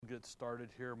get started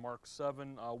here. Mark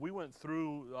 7. We went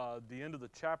through the end of the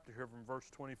chapter here from verse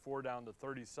 24 down to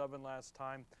 37 last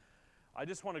time. I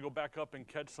just want to go back up and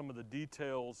catch some of the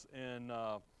details in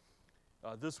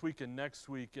this week and next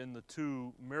week in the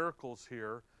two miracles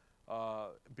here,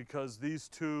 because these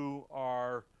two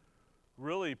are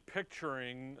really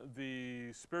picturing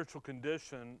the spiritual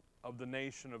condition of the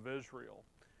nation of Israel.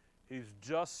 He's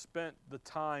just spent the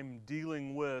time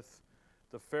dealing with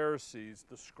the Pharisees,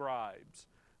 the scribes.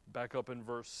 Back up in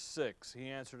verse 6, he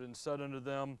answered and said unto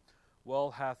them,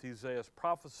 Well hath Isaiah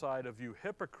prophesied of you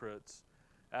hypocrites,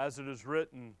 as it is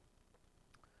written,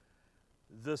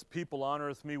 This people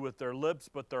honoreth me with their lips,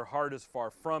 but their heart is far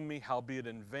from me. Howbeit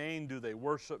in vain do they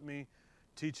worship me,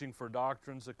 teaching for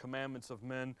doctrines the commandments of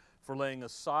men. For laying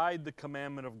aside the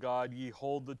commandment of God, ye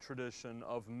hold the tradition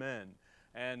of men.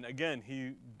 And again,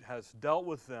 he has dealt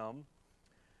with them.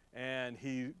 And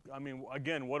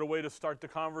again, what a way to start the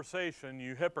conversation,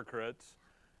 you hypocrites.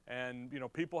 And,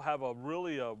 people have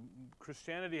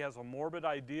Christianity has a morbid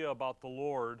idea about the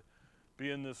Lord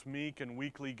being this meek and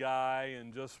weakly guy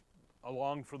and just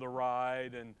along for the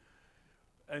ride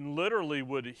and literally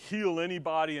would heal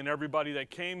anybody and everybody that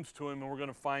came to him. And we're going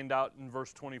to find out in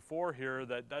verse 24 here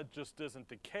that just isn't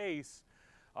the case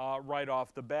right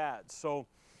off the bat. So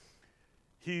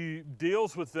he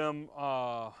deals with them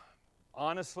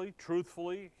honestly,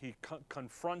 truthfully. He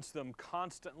confronts them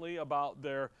constantly about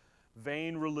their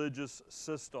vain religious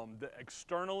system.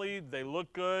 Externally, they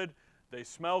look good, they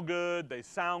smell good, they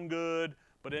sound good,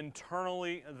 but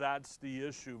internally, that's the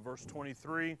issue. Verse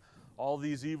 23, all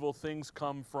these evil things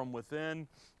come from within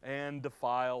and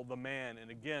defile the man.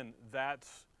 And again,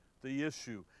 that's the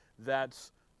issue.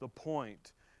 That's the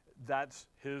point. That's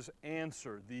his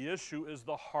answer. The issue is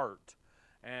the heart.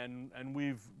 And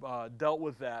we've dealt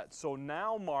with that. So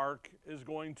now Mark is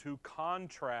going to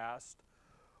contrast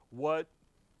what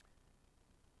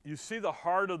you see, the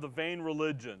heart of the vain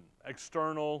religion,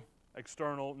 external,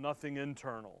 nothing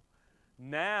internal.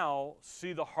 Now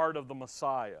see the heart of the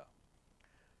Messiah.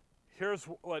 Here's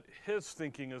what his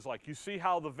thinking is like. You see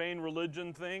how the vain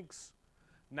religion thinks?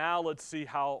 Now let's see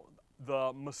how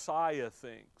the Messiah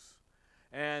thinks.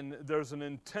 And there's an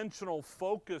intentional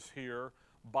focus here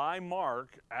by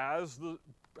Mark as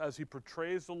he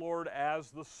portrays the Lord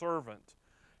as the servant.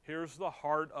 Here's the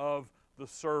heart of the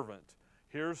servant.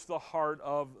 Here's the heart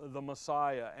of the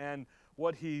Messiah. And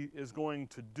what he is going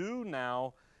to do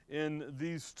now in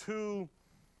these two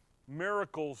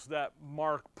miracles that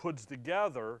Mark puts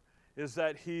together is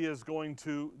that he's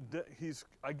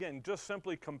again just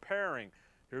simply comparing.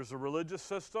 Here's the religious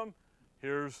system,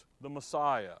 here's the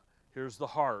Messiah, here's the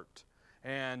heart.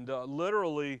 And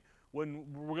literally, when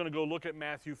we're going to go look at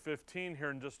Matthew 15 here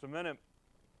in just a minute,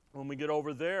 when we get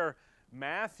over there,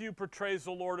 Matthew portrays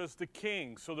the Lord as the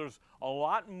king. So there's a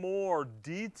lot more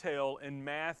detail in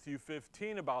Matthew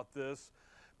 15 about this,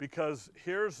 because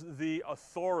here's the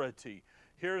authority.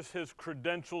 Here's his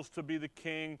credentials to be the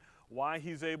king, why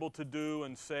he's able to do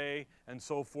and say and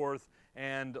so forth.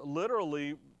 And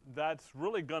literally, that's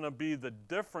really going to be the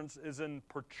difference is in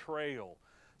portrayal.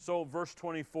 So verse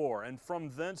 24, and from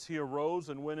thence he arose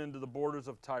and went into the borders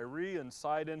of Tyre and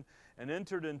Sidon and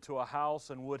entered into a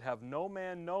house and would have no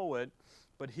man know it,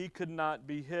 but he could not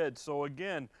be hid. So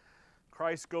again,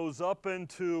 Christ goes up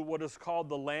into what is called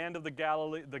the land of the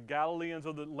Galileans,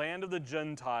 or the land of the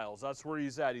Gentiles. That's where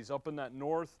he's at. He's up in that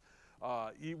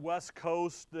west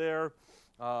coast there,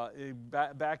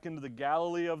 back into the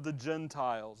Galilee of the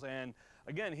Gentiles. And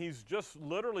again, he's just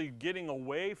literally getting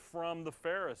away from the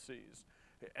Pharisees.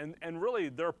 And really,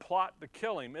 their plot to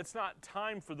kill him. It's not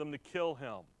time for them to kill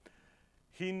him.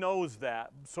 He knows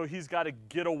that, so he's got to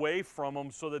get away from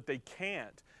them so that they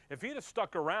can't. If he'd have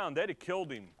stuck around, they'd have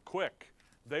killed him quick.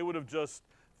 They would have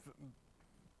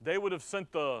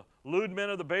sent the lewd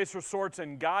men of the baser sorts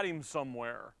and got him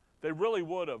somewhere. They really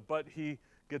would have, but he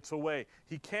gets away.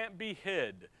 He can't be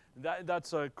hid.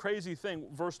 That's a crazy thing.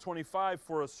 Verse 25,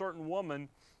 for a certain woman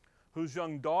whose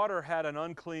young daughter had an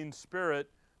unclean spirit,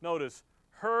 notice,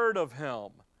 heard of him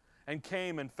and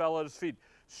came and fell at his feet.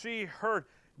 She heard.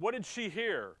 What did she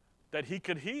hear? That he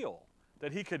could heal,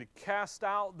 that he could cast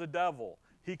out the devil,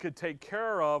 he could take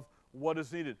care of what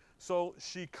is needed. So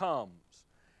she comes.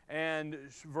 And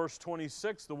verse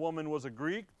 26, the woman was a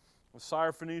Greek, a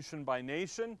Syrophoenician by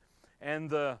nation,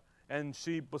 and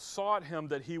she besought him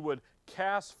that he would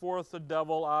cast forth the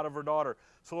devil out of her daughter.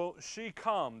 So she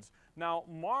comes. Now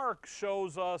Mark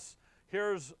shows us,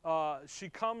 she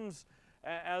comes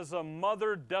as a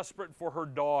mother desperate for her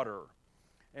daughter.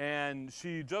 And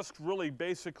she just really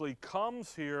basically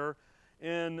comes here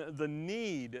in the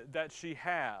need that she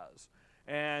has.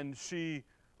 And she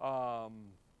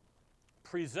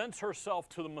presents herself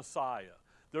to the Messiah.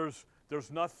 There's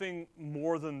nothing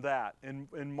more than that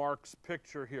in Mark's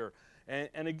picture here.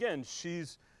 And again,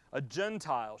 she's a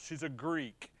Gentile. She's a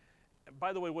Greek.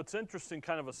 By the way, what's interesting,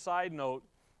 kind of a side note,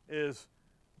 is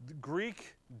the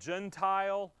Greek,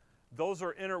 Gentile, those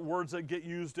are words that get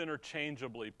used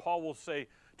interchangeably. Paul will say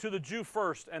to the Jew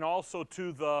first and also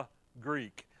to the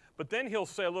Greek. But then he'll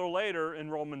say a little later in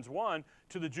Romans 1,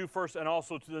 to the Jew first and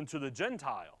also to the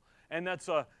Gentile. And that's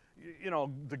the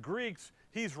Greeks,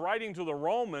 he's writing to the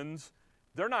Romans,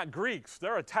 they're not Greeks,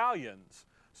 they're Italians.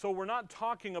 So we're not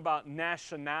talking about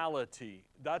nationality.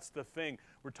 That's the thing.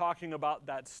 We're talking about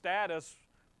that status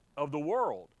of the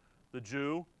world, the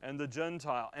Jew and the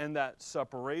Gentile, and that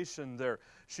separation there.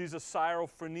 She's a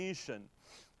Syrophoenician.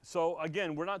 So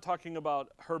again, we're not talking about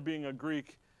her being a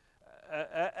Greek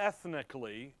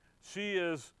ethnically. She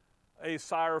is a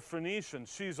Syrophoenician.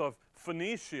 She's of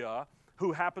Phoenicia,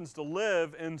 who happens to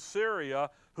live in Syria,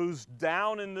 who's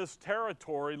down in this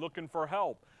territory looking for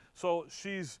help. So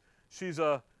she is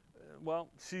a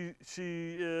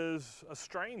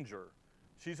stranger.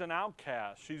 She's an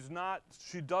outcast.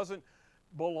 She doesn't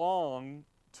belong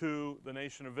to the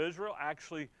nation of Israel.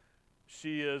 Actually,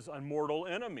 she is a mortal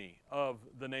enemy of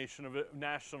the nation of it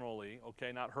nationally,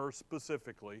 okay, not her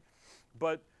specifically.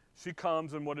 But she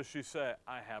comes, and what does she say?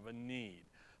 I have a need.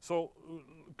 So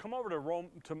come over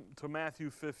to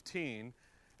Matthew 15,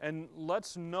 and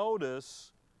let's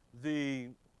notice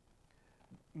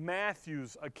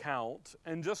Matthew's account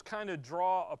and just kind of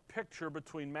draw a picture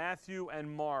between Matthew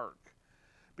and Mark.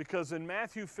 Because in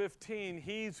Matthew 15,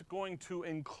 he's going to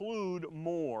include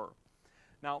more.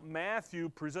 Now, Matthew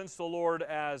presents the Lord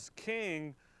as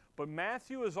king, but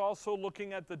Matthew is also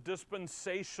looking at the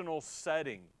dispensational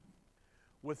setting.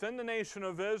 Within the nation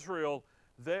of Israel,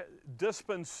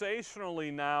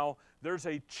 dispensationally now, there's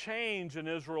a change in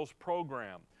Israel's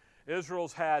program.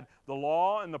 Israel's had the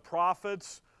law and the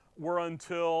prophets were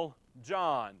until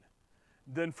John.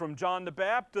 Then from John the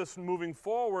Baptist moving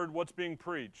forward, what's being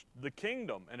preached? The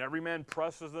kingdom, and every man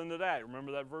presses into that.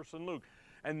 Remember that verse in Luke.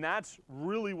 And that's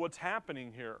really what's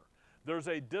happening here. There's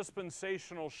a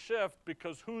dispensational shift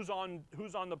because who's on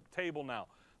the table now?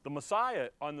 The Messiah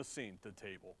on the scene, the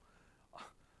table.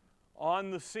 On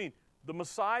the scene. The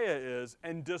Messiah is,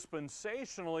 and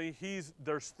dispensationally,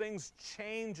 there's things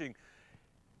changing.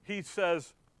 He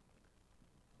says,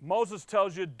 Moses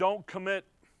tells you don't commit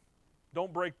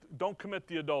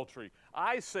the adultery.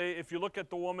 I say if you look at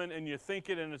the woman and you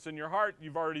think it and it's in your heart,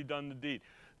 you've already done the deed.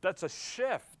 That's a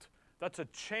shift. That's a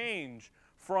change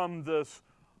from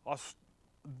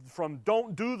from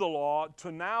don't do the law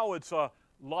to now it's a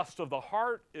lust of the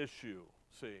heart issue,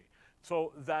 see.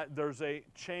 So that there's a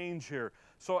change here.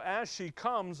 So as she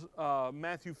comes,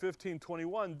 Matthew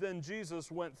 15:21, then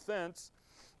Jesus went thence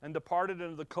and departed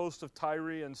into the coast of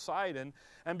Tyre and Sidon,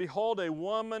 and behold, a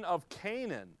woman of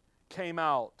Canaan came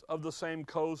out of the same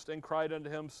coast and cried unto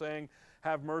him, saying,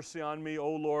 have mercy on me, O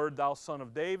Lord, thou son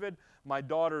of David. My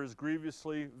daughter is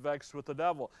grievously vexed with the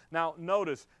devil. Now,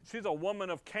 notice, she's a woman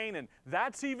of Canaan.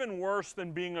 That's even worse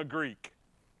than being a Greek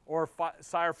or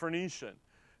Syrophoenician.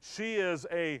 She is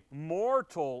a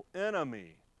mortal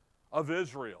enemy of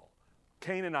Israel,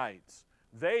 Canaanites.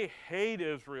 They hate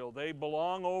Israel. They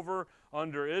belong over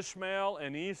under Ishmael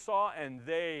and Esau, and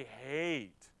they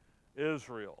hate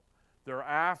Israel. They're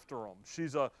after them.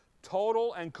 She's a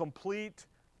total and complete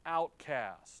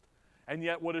outcast. And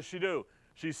yet, what does she do?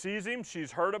 She sees him,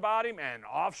 she's heard about him, and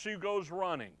off she goes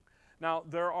running. Now,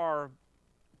 there are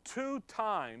two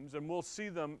times, and we'll see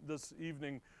them this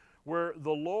evening, where the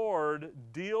Lord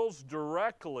deals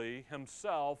directly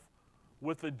himself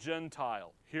with a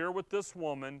Gentile. Here with this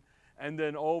woman, and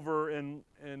then over in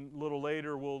a little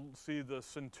later we'll see the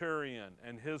centurion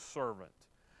and his servant.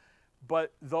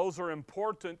 But those are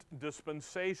important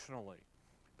dispensationally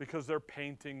because they're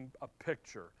painting a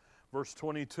picture. Verse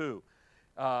 22,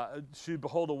 she,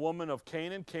 behold, a woman of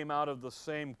Canaan came out of the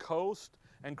same coast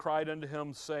and cried unto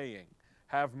him, saying,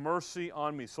 have mercy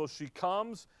on me. So she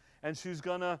comes and she's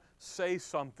going to say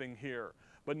something here.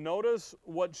 But notice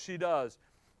what she does.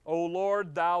 O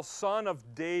Lord, thou son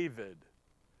of David.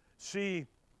 She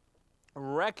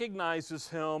recognizes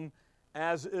him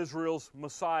as Israel's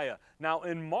Messiah. Now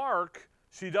in Mark,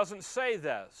 she doesn't say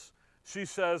this. She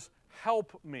says,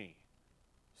 help me.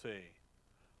 See?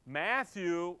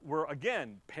 Matthew, we're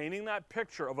again painting that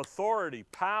picture of authority,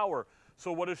 power.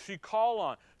 So what does she call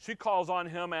on? She calls on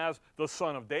him as the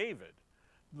son of David.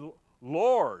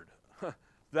 Lord,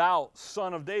 thou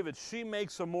son of David. She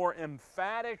makes a more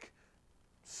emphatic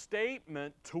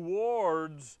statement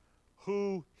towards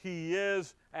who he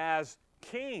is as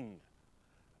king.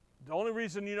 The only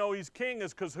reason you know he's king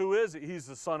is because who is he? He's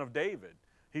the son of David.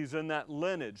 He's in that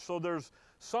lineage. So there's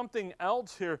something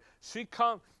else here. She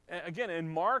comes, again, in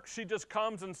Mark, she just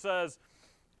comes and says,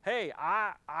 hey,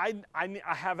 I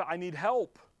need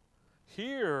help.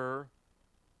 Here,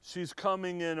 she's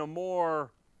coming in a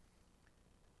more,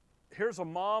 here's a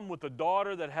mom with a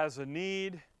daughter that has a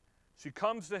need. She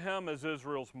comes to him as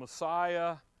Israel's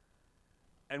Messiah.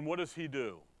 And what does he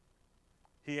do?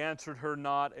 He answered her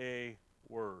not a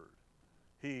word.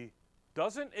 He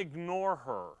doesn't ignore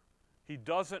her. He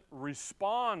doesn't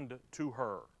respond to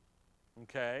her.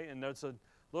 Okay? And there's a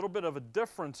little bit of a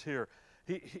difference here.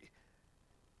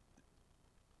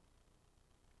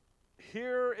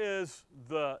 Here is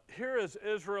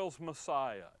Israel's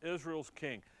Messiah, Israel's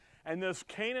king. And this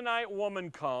Canaanite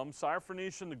woman comes,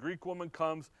 Syrophoenician, the Greek woman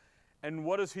comes, and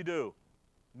what does he do?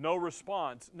 No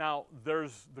response. Now, the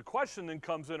question then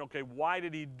comes in, okay, why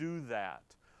did he do that?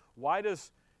 Why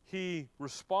does he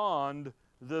respond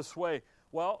this way?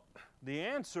 Well, the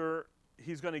answer,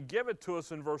 he's going to give it to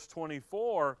us in verse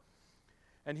 24.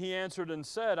 And he answered and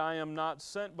said, I am not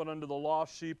sent but unto the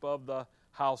lost sheep of the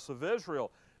house of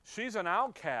Israel. She's an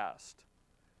outcast.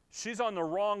 She's on the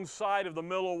wrong side of the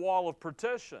middle wall of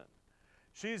partition.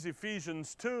 She's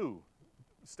Ephesians 2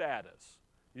 status.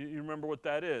 You remember what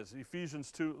that is? Ephesians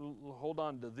 2, hold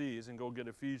on to these and go get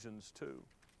Ephesians 2.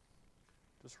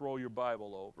 Just roll your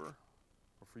Bible over.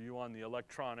 Or for you on the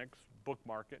electronics,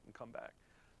 bookmark it and come back.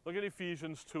 Look at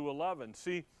Ephesians 2:11.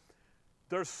 See,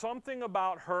 there's something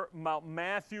about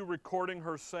Matthew recording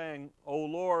her saying, O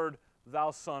Lord, thou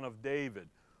son of David.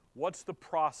 What's the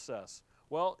process?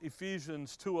 Well,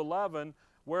 Ephesians 2:11,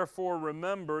 wherefore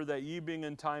remember that ye being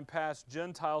in time past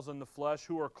Gentiles in the flesh,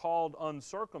 who are called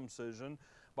uncircumcision,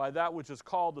 by that which is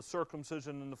called the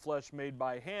circumcision in the flesh made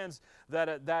by hands, that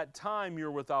at that time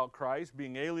you're without Christ,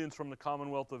 being aliens from the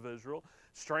commonwealth of Israel,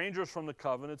 strangers from the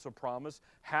covenants of promise,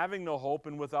 having no hope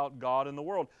and without God in the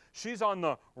world. She's on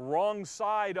the wrong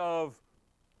side of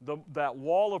that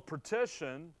wall of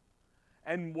partition,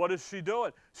 and what is she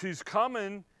doing? She's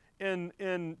coming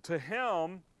in to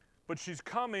him, but she's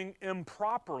coming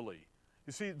improperly.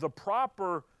 You see, the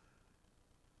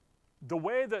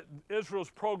way that Israel's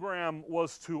program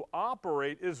was to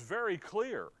operate is very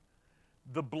clear.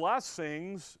 The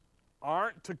blessings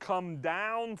aren't to come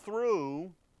down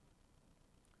through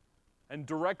and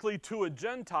directly to a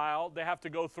Gentile. They have to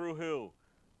go through who?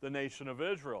 The nation of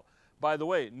Israel. By the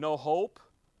way, no hope.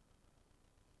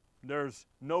 There's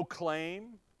no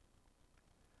claim.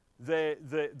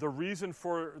 The reason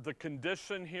for the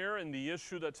condition here and the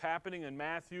issue that's happening in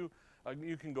Matthew,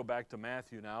 you can go back to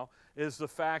Matthew now, is the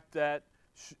fact that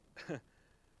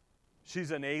she's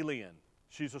an alien.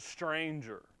 She's a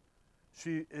stranger.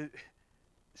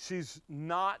 She's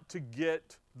not to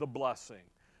get the blessing.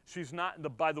 She's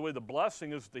not, by the way, the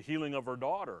blessing is the healing of her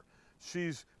daughter.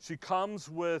 She's coming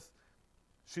with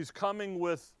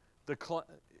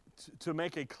to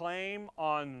make a claim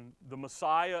on the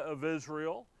Messiah of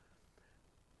Israel.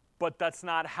 But that's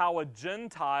not how a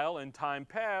Gentile in time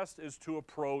past is to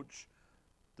approach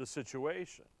the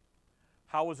situation.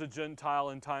 How was a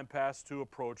Gentile in time past to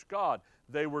approach God?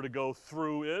 They were to go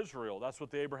through Israel. That's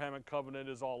what the Abrahamic covenant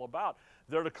is all about.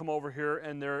 They're to come over here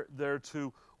and they're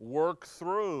to work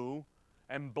through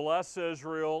and bless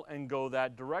Israel and go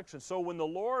that direction. So when the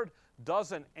Lord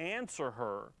doesn't answer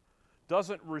her,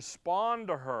 doesn't respond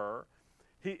to her,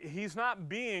 he's not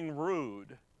being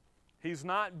rude. He's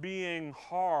not being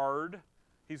hard.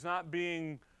 He's not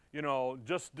being,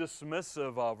 just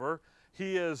dismissive of her.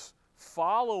 He is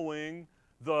following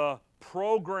the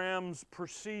program's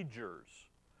procedures,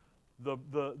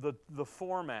 the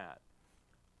format.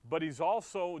 But he's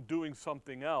also doing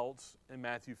something else in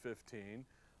Matthew 15,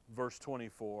 verse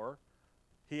 24.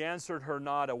 He answered her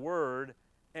not a word,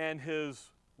 and his,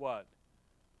 what?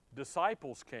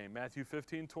 Disciples came, Matthew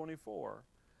 15, 24.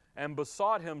 And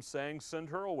besought him, saying, send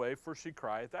her away, for she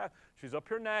crieth out. She's up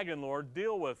here nagging, Lord,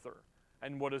 deal with her.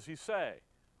 And what does he say?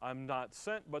 I'm not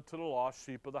sent but to the lost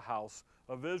sheep of the house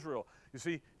of Israel. You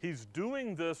see, he's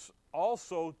doing this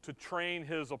also to train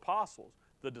his apostles,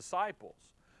 the disciples.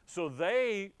 So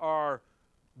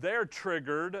they're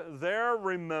triggered, they're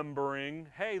remembering,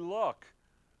 hey, look,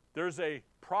 there's a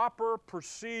proper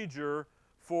procedure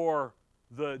for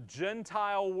the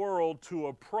Gentile world to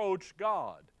approach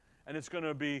God. And it's going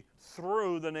to be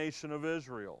through the nation of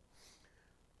Israel.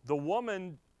 The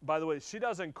woman, by the way, she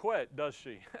doesn't quit, does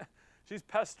she? She's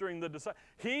pestering the disciples.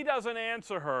 He doesn't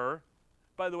answer her.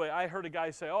 By the way, I heard a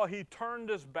guy say, oh, he turned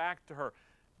his back to her.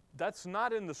 That's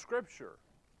not in the scripture.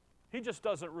 He just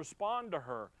doesn't respond to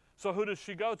her. So who does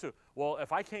she go to? Well,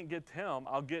 if I can't get to him,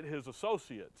 I'll get his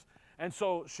associates. And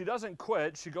so she doesn't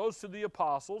quit. She goes to the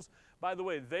apostles. By the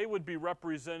way, they would be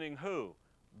representing who?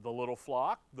 The little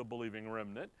flock, the believing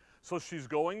remnant. So she's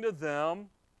going to them.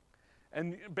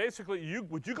 And basically,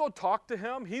 would you go talk to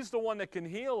him? He's the one that can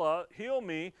heal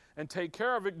me and take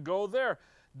care of it. Go there.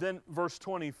 Then verse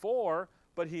 24,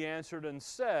 but he answered and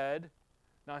said,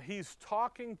 now he's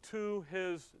talking to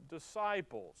his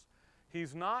disciples.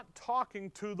 He's not talking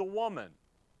to the woman.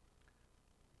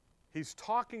 He's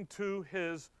talking to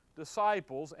his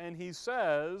disciples, and he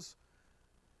says,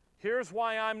 here's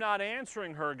why I'm not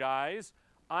answering her, guys.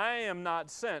 I am not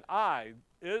sent.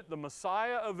 The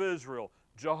Messiah of Israel,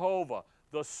 Jehovah,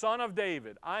 the Son of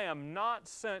David, I am not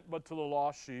sent but to the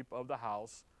lost sheep of the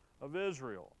house of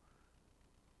Israel.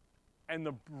 And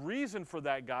the reason for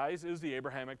that, guys, is the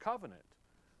Abrahamic covenant.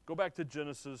 Go back to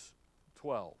Genesis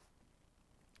 12.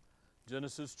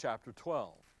 Genesis chapter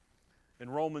 12. In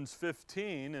Romans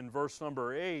 15, in verse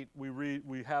number 8,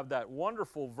 we have that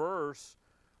wonderful verse,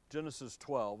 Genesis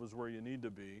 12 is where you need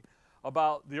to be,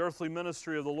 about the earthly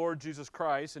ministry of the Lord Jesus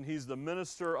Christ, and he's the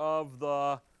minister of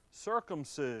the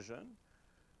circumcision.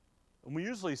 And we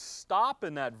usually stop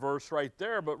in that verse right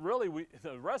there, but really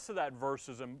the rest of that verse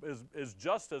is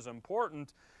just as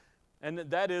important, and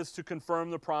that is to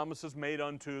confirm the promises made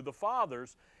unto the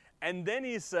fathers. And then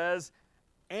he says,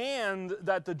 and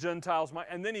that the Gentiles might,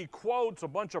 and then he quotes a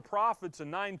bunch of prophets in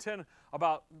 9:10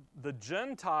 about the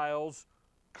Gentiles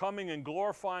coming and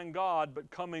glorifying God, but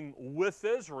coming with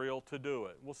Israel to do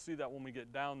it. We'll see that when we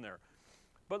get down there.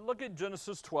 But look at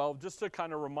Genesis 12, just to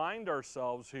kind of remind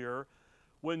ourselves here,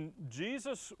 what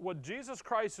Jesus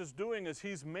Christ is doing is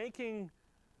he's making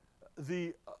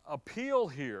the appeal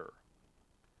here.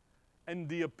 And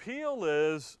the appeal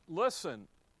is, listen,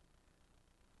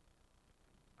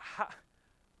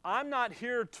 I'm not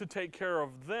here to take care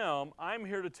of them. I'm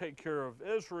here to take care of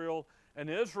Israel, and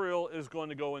Israel is going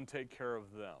to go and take care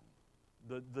of them,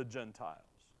 the Gentiles.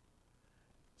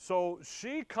 So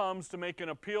she comes to make an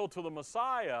appeal to the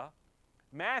Messiah.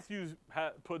 Matthew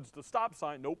puts the stop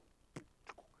sign. Nope.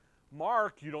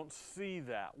 Mark, you don't see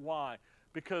that. Why?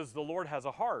 Because the Lord has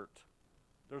a heart.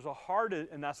 There's a heart,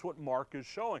 and that's what Mark is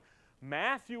showing.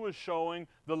 Matthew is showing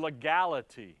the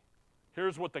legality.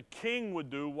 Here's what the king would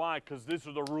do. Why? Because these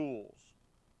are the rules.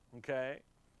 Okay?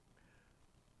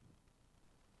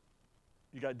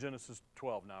 You got Genesis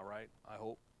 12 now, right? I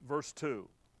hope. Verse 2.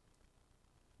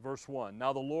 Verse 1.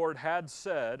 Now the Lord had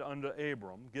said unto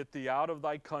Abram, get thee out of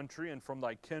thy country and from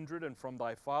thy kindred and from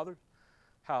thy father's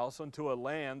house unto a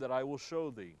land that I will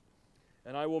show thee.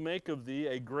 And I will make of thee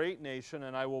a great nation,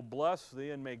 and I will bless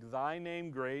thee and make thy name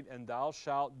great, and thou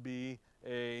shalt be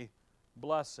a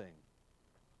blessing.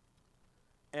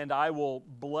 And I will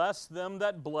bless them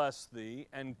that bless thee,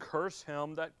 and curse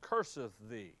him that curseth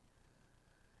thee.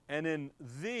 And in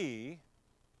thee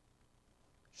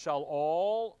shall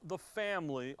all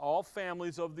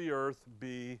families of the earth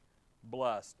be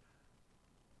blessed.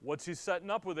 What's he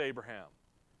setting up with Abraham?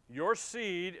 Your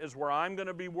seed is where I'm going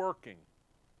to be working.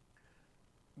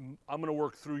 I'm going to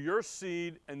work through your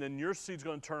seed, and then your seed's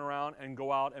going to turn around and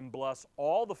go out and bless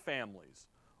all the families,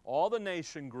 all the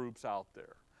nation groups out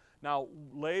there. Now,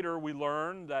 later we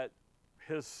learn that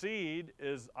his seed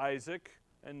is Isaac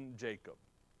and Jacob.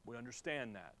 We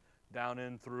understand that, down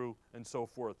in through and so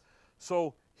forth.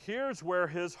 So here's where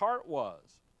his heart was.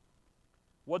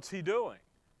 What's he doing?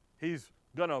 He's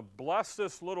going to bless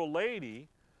this little lady,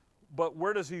 but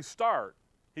where does he start?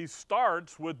 He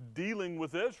starts with dealing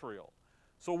with Israel.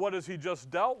 So what has he just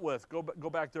dealt with? Go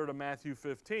back there to Matthew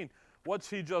 15. What's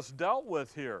he just dealt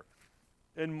with here?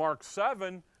 In Mark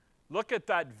 7, look at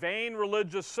that vain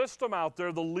religious system out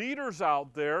there, the leaders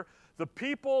out there, the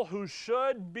people who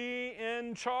should be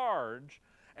in charge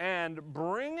and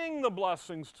bringing the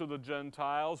blessings to the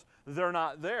Gentiles, they're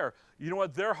not there. You know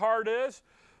what their heart is?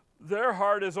 Their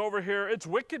heart is over here, it's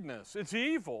wickedness, it's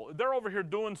evil. They're over here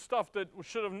doing stuff that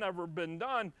should have never been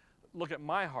done. Look at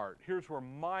my heart. Here's where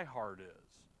my heart is.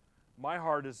 My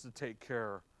heart is to take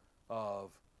care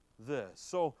of this.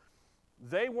 So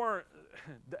they weren't,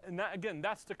 and that, again,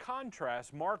 that's the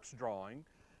contrast Mark's drawing,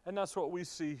 and that's what we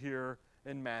see here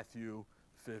in Matthew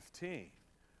 15.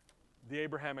 The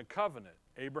Abrahamic covenant.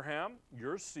 Abraham,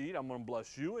 your seed, I'm going to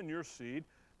bless you and your seed,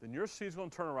 then your seed's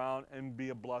going to turn around and be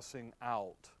a blessing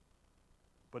out.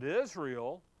 But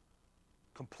Israel,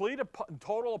 complete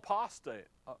total apostate.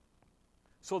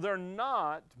 So they're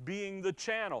not being the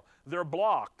channel. They're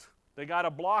blocked. They got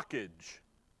a blockage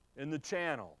in the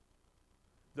channel.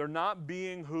 They're not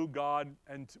being who God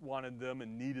wanted them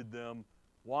and needed them,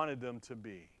 wanted them to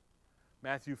be.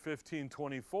 Matthew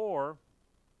 15:24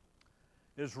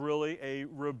 is really a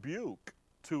rebuke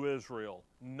to Israel,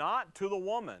 not to the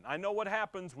woman. I know what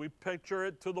happens. We picture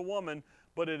it to the woman,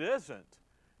 but it isn't.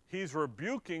 He's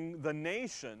rebuking the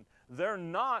nation. They're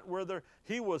not where they're.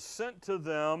 He was sent to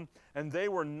them, and they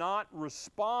were not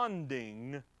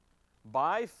responding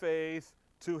by faith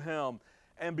to him.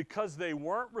 And because they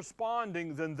weren't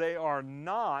responding, then they are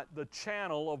not the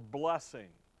channel of blessing.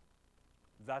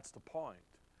 That's the point.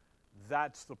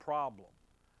 That's the problem.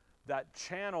 That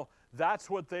channel, that's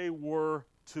what they were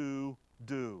to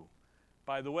do.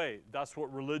 By the way, that's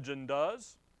what religion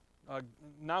does.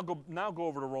 Now go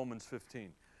over to Romans 15.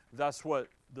 That's what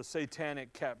the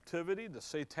satanic captivity, the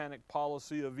satanic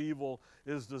policy of evil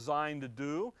is designed to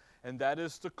do, and that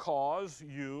is to cause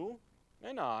you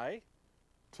and I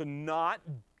to not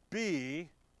be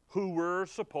who we're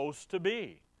supposed to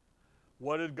be.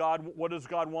 What does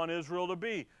God want Israel to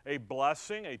be? A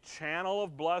blessing, a channel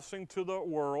of blessing to the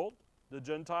world, the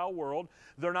Gentile world.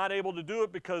 They're not able to do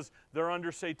it because they're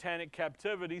under satanic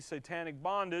captivity, satanic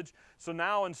bondage. So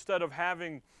now instead of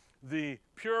having the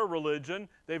pure religion,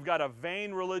 they've got a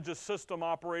vain religious system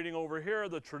operating over here,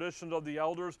 the traditions of the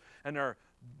elders, and they're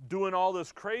doing all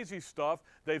this crazy stuff.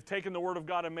 They've taken the Word of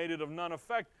God and made it of none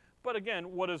effect. But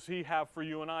again, what does He have for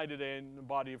you and I today in the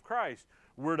body of Christ?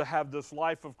 We're to have this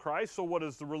life of Christ, so what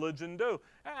does the religion do?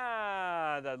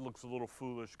 That looks a little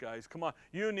foolish, guys. Come on,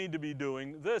 you need to be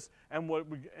doing this.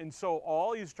 And so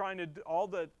all he's trying to do,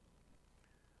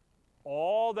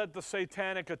 all that the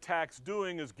satanic attack's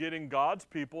doing is getting God's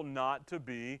people not to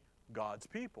be God's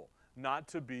people, not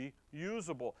to be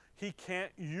usable. He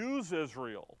can't use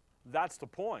Israel. That's the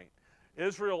point.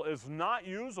 Israel is not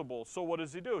usable, so what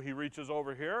does he do? He reaches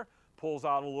over here, pulls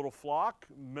out a little flock.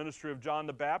 Ministry of John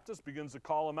the Baptist begins to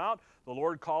call them out. The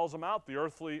Lord calls them out.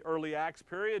 The early Acts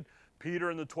period, Peter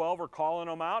and the 12 are calling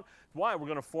them out. Why? We're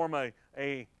going to form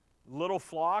a little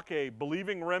flock, a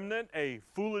believing remnant, a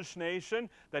foolish nation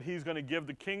that he's going to give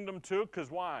the kingdom to. Because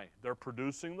why? They're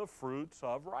producing the fruits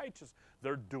of righteousness.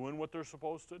 They're doing what they're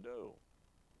supposed to do.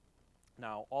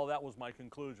 Now, all that was my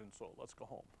conclusion, so let's go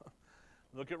home.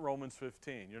 Look at Romans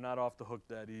 15. You're not off the hook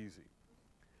that easy.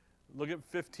 Look at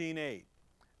 15:8.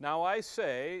 Now I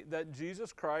say that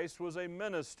Jesus Christ was a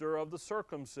minister of the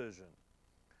circumcision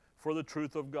for the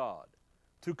truth of God,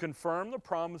 to confirm the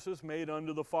promises made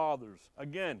unto the fathers.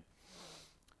 Again,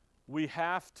 we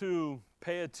have to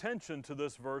pay attention to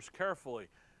this verse carefully.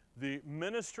 The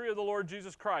ministry of the Lord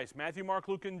Jesus Christ, Matthew, Mark,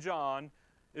 Luke, and John,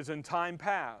 is in time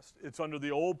past. It's under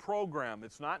the old program.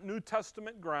 It's not New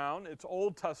Testament ground, it's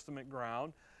Old Testament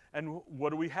ground. And what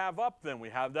do we have up then? We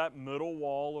have that middle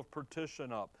wall of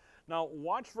partition up. Now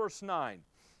watch verse 9.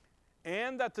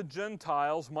 And that the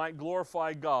Gentiles might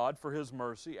glorify God for his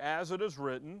mercy, as it is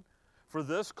written, for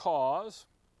this cause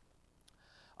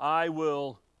I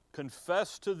will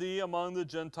confess to thee among the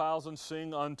Gentiles and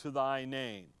sing unto thy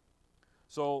name.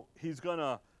 So he's going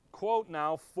to quote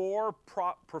now 4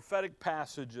 prophetic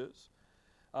passages.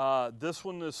 This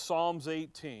one is Psalms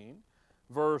 18,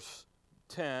 verse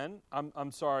 10.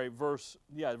 Verse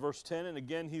 10. And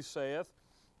again he saith,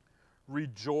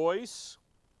 rejoice,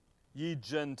 ye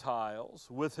Gentiles,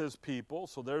 with his people.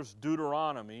 So there's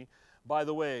Deuteronomy. By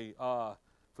the way,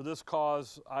 for this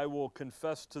cause I will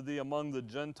confess to thee among the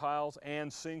Gentiles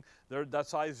and sing.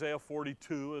 That's Isaiah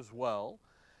 42 as well.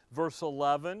 Verse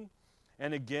 11,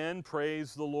 and again,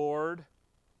 praise the Lord,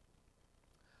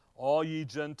 all ye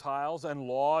Gentiles, and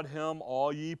laud him,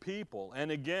 all ye people.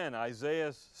 And again,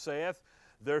 Isaiah saith,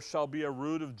 there shall be a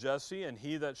root of Jesse, and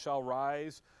he that shall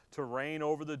rise to reign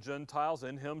over the Gentiles,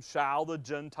 in him shall the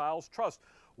Gentiles trust.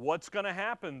 What's going to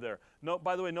happen there? No,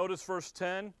 by the way, notice verse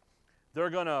 10. They're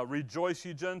going to rejoice,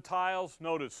 ye Gentiles.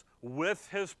 Notice, with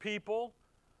his people.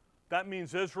 That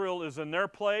means Israel is in their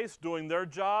place, doing their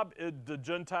job. The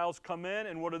Gentiles come in,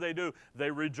 and what do? They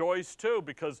rejoice too,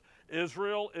 because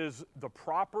Israel is the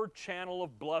proper channel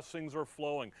of blessings are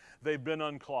flowing. They've been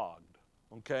unclogged,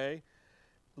 okay?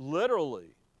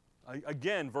 Literally,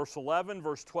 again, verse 11,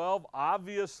 verse 12,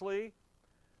 obviously,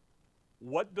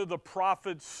 what do the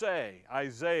prophets say?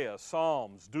 Isaiah,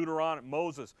 Psalms, Deuteronomy,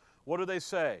 Moses, what do they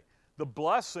say? The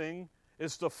blessing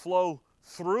is to flow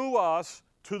through us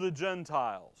to the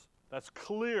Gentiles. That's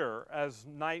clear as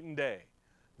night and day.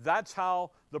 That's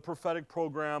how the prophetic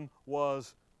program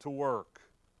was to work.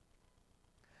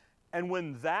 And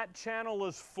when that channel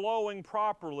is flowing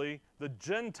properly, the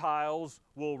Gentiles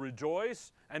will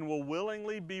rejoice and will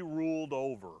willingly be ruled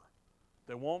over.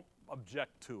 They won't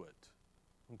object to it,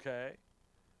 okay?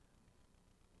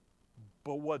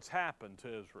 But what's happened to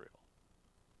Israel?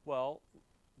 Well,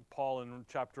 Paul in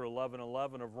chapter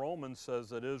 11:11 of Romans says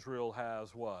that Israel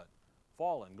has what?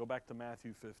 Fallen. Go back to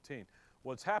Matthew 15.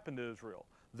 What's happened to Israel?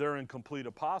 they're in complete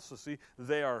apostasy.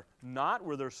 They are not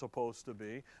where they're supposed to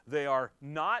be. They are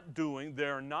not being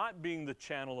the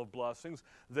channel of blessings.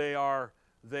 They are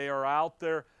out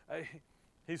there.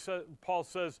 Paul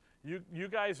says, you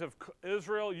guys have,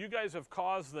 Israel, you guys have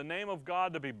caused the name of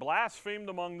God to be blasphemed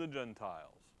among the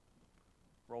Gentiles.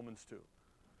 Romans 2.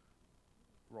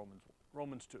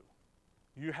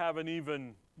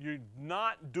 You're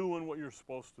not doing what you're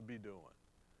supposed to be doing.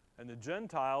 And the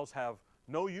Gentiles have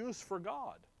no use for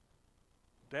God.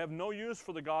 They have no use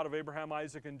for the God of Abraham,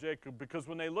 Isaac, and Jacob, because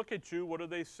when they look at you, what do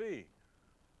they see?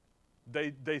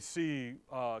 They see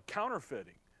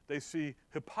counterfeiting. They see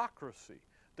hypocrisy.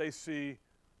 They see,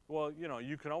 well, you know,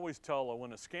 you can always tell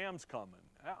when a scam's coming.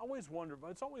 I always wonder,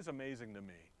 it's always amazing to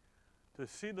me to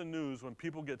see the news when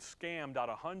people get scammed out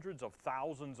of hundreds of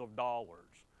thousands of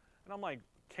dollars. And I'm like,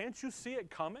 can't you see it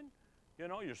coming? You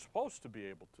know, you're supposed to be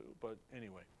able to, but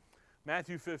anyway.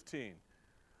 Matthew 15,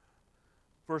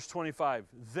 verse 25.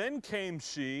 Then came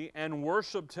she and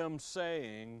worshiped him,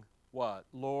 saying, what?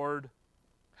 Lord,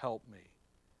 help me.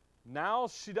 Now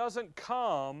she doesn't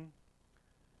come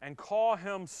and call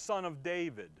him son of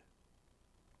David.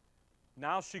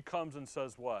 Now she comes and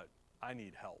says what? I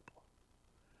need help.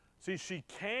 See, she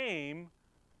came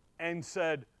and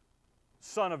said,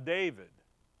 son of David.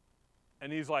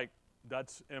 And he's like,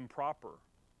 that's improper.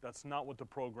 That's not what the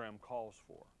program calls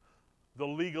for. The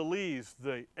legalese,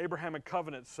 the Abrahamic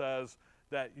covenant says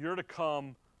that you're to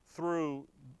come through,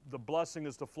 the blessing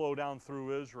is to flow down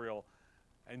through Israel.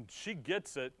 And she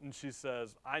gets it and she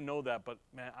says, I know that, but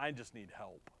man, I just need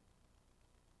help.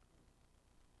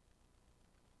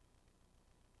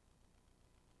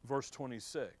 Verse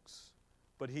 26,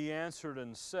 but he answered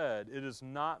and said, it is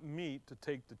not meet to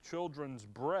take the children's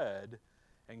bread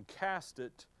and cast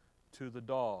it to the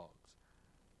dogs.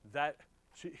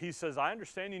 He says, I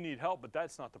understand you need help, but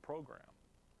that's not the program.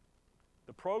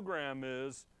 The program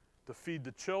is to feed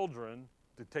the children,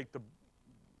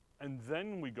 and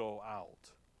then we go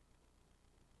out.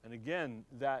 And again,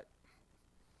 that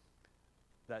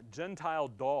Gentile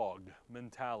dog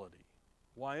mentality.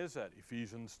 Why is that?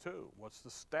 Ephesians 2. What's the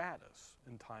status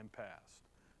in time past?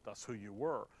 That's who you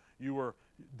were.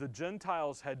 The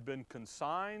Gentiles had been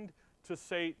consigned to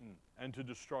Satan and to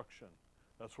destruction.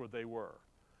 That's where they were.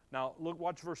 Now,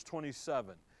 watch verse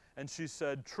 27. And she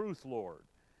said, truth, Lord,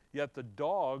 yet the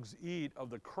dogs eat of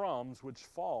the crumbs which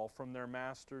fall from their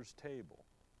master's table.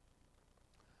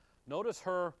 Notice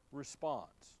her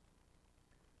response.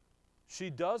 She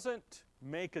doesn't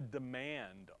make a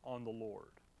demand on the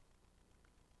Lord.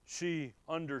 She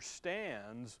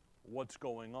understands what's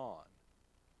going on.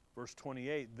 Verse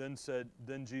 28,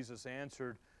 then Jesus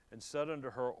answered and said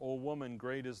unto her, O woman,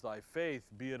 great is thy faith,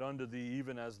 be it unto thee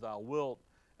even as thou wilt.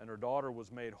 And her daughter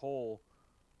was made whole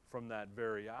from that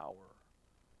very hour.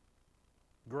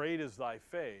 Great is thy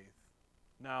faith.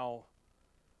 Now,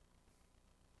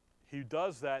 he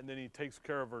does that and then he takes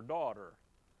care of her daughter.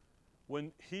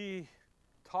 When he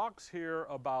talks here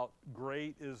about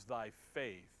great is thy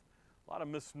faith, a lot of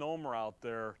misnomer out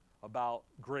there about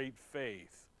great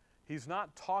faith. He's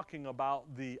not talking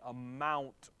about the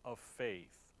amount of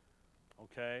faith,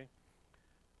 okay?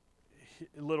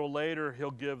 A little later,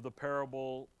 he'll give the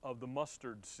parable of the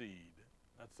mustard seed.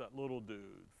 That's that little dude,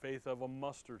 faith of a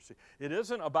mustard seed. It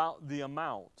isn't about the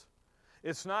amount.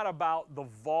 It's not about the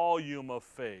volume of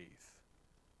faith.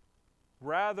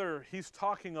 Rather, he's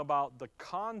talking about the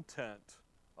content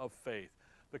of faith,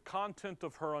 the content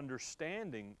of her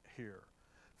understanding here.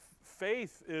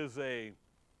 Faith is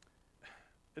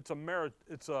it's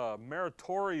a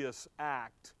meritorious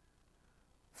act.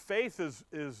 Faith is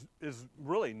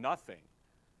really nothing.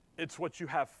 It's what you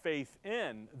have faith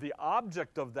in. The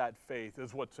object of that faith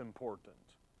is what's important.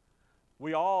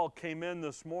 We all came in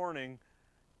this morning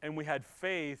and we had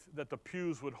faith that the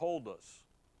pews would hold us.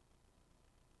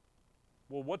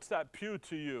 Well, what's that pew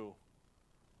to you?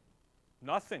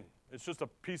 Nothing. It's just a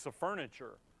piece of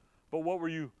furniture. But what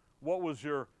was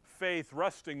your faith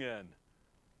resting in?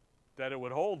 That it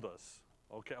would hold us.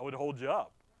 Okay, it would hold you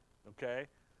up. Okay?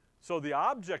 So the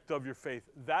object of your faith,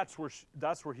 that's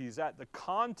where he's at. The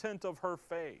content of her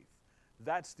faith,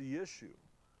 that's the issue.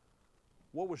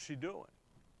 What was she doing?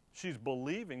 She's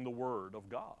believing the word of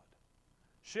God.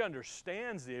 She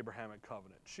understands the Abrahamic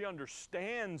covenant. She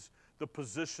understands the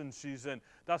position she's in.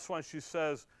 That's why she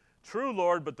says, true,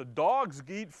 Lord, but the dogs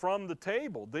eat from the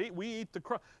table. We eat the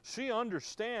crumbs. She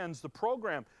understands the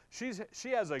program. She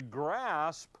has a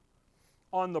grasp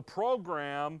on the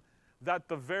program that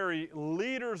the very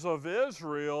leaders of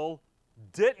Israel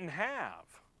didn't have.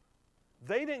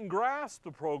 They didn't grasp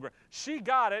the program. She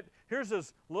got it. Here's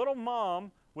this little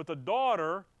mom with a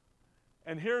daughter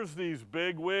And here's these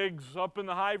big wigs up in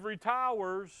the ivory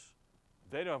towers.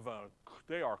 They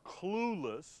are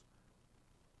clueless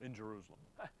in Jerusalem.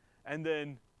 And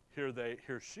then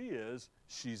here she is.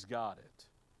 She's got it.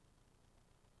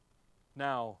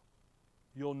 Now,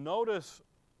 you'll notice,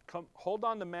 hold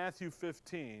on to Matthew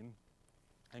 15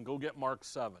 and go get Mark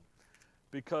 7.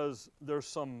 Because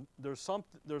there's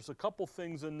a couple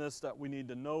things in this that we need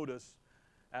to notice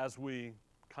as we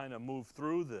kind of move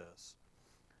through this.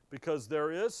 Because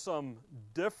there is some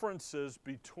differences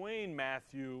between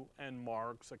Matthew and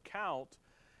Mark's account,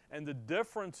 and the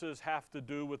differences have to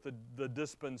do with the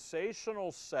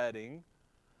dispensational setting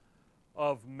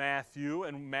of Matthew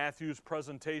and Matthew's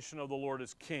presentation of the Lord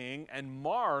as king. And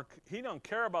Mark, he don't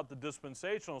care about the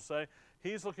dispensational setting.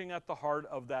 He's looking at the heart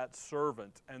of that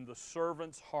servant and the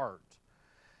servant's heart.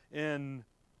 In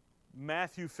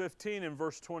Matthew 15 and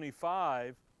verse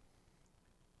 25,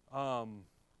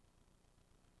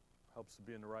 helps to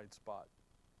be in the right spot.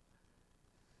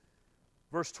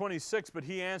 Verse 26, but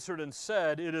he answered and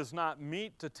said, it is not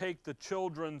meet to take the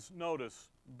children's, notice,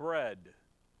 bread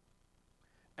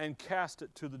and cast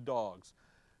it to the dogs.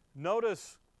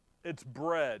 Notice it's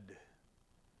bread.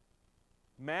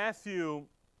 Matthew,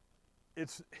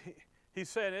 he's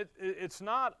saying it's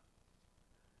not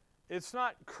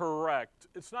correct,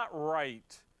 it's not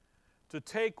right to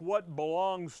take what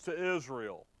belongs to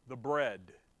Israel, the bread.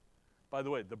 By the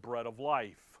way, the bread of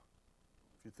life.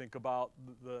 If you think about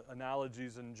the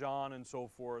analogies in John and so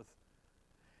forth,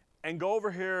 and go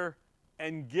over here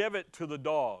and give it to the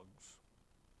dogs.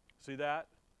 See that?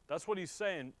 That's what he's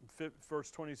saying,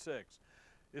 verse 26.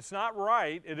 It's not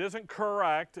right, it isn't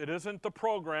correct, it isn't the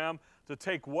program to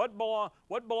take what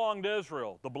belonged to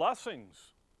Israel, the blessings,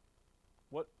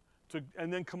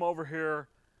 and then come over here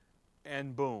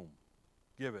and boom,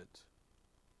 give it.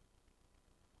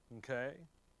 Okay?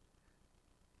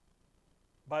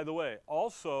 By the way,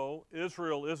 also,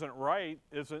 Israel isn't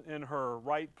in her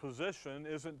right position,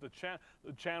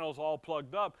 the channel's all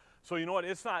plugged up. So you know what?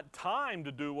 It's not time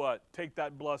to do what? Take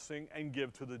that blessing and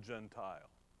give to the Gentile.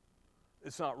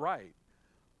 It's not right.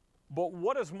 But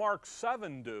what does Mark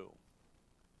 7 do?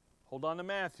 Hold on to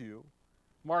Matthew.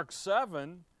 Mark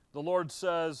 7, the Lord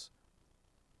says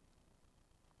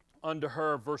unto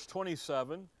her, verse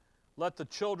 27, let the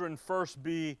children first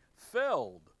be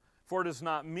filled. For it is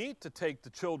not meet to take the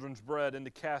children's bread and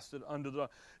to cast it under the...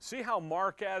 See how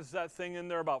Mark adds that thing in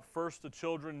there about first the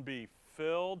children be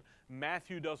filled?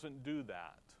 Matthew doesn't do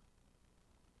that.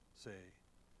 See?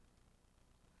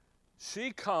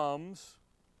 She comes.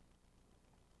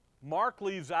 Mark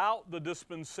leaves out the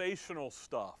dispensational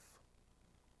stuff.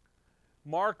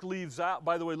 Mark leaves out...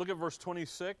 By the way, look at verse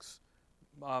 26.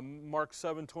 Mark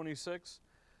 7:26.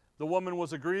 The woman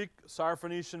was a Greek,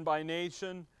 Syrophoenician by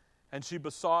nation, and she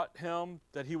besought him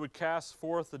that he would cast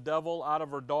forth the devil out of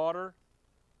her daughter.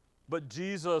 But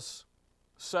Jesus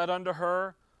said unto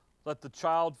her, let the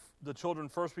children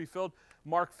first be filled.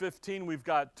 Mark 15, we've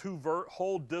got three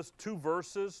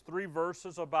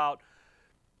verses about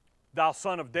thou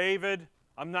son of David.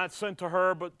 I'm not sent to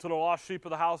her, but to the lost sheep of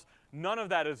the house. None of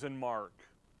that is in Mark.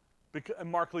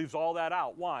 And Mark leaves all that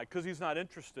out. Why? Because he's not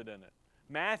interested in it.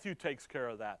 Matthew takes care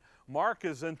of that. Mark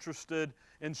is interested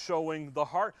in showing the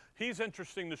heart. He's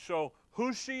interested to show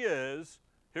who she is.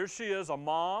 Here she is, a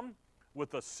mom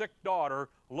with a sick daughter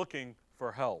looking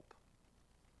for help.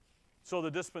 So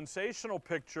the dispensational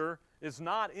picture is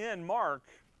not in Mark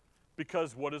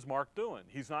because what is Mark doing?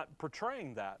 He's not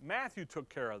portraying that. Matthew took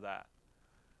care of that.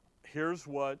 Here's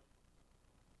what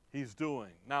he's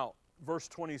doing. Now, verse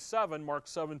 27, Mark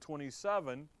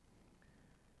 7:27,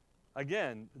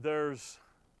 again, there's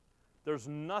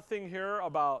nothing here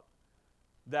about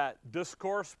that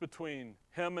discourse between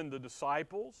him and the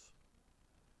disciples.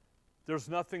 There's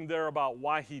nothing there about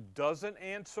why he doesn't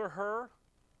answer her.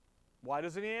 Why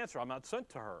doesn't he answer? I'm not sent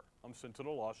to her. I'm sent to the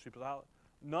lost sheep of the house.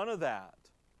 None of that.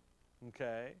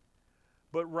 Okay?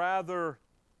 But rather,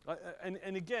 and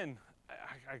again,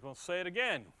 I'm going to say it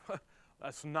again.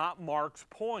 That's not Mark's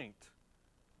point.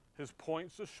 His point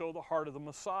is to show the heart of the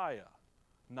Messiah,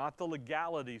 not the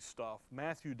legality stuff.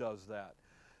 Matthew does that.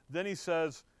 Then he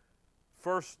says,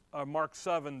 first, Mark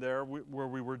 7 there, where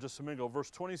we were just a minute ago,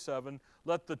 verse 27,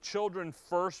 let the children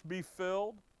first be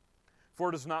filled, for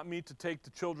it is not meet to take the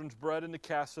children's bread and to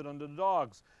cast it unto the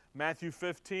dogs. Matthew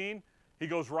 15, he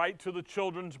goes right to the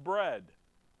children's bread.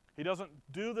 He doesn't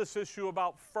do this issue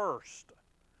about first.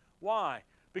 Why?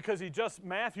 Because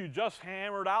Matthew just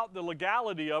hammered out the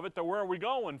legality of it, that where are we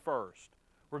going first?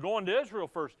 We're going to Israel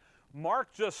first.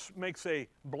 Mark just makes a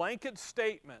blanket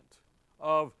statement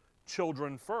of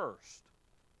children first.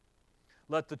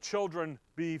 Let the children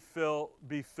be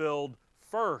filled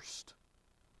first.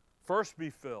 First be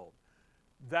filled.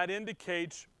 That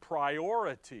indicates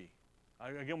priority.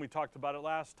 Again, we talked about it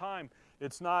last time.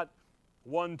 It's not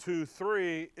 1, 2,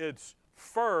 3. It's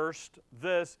first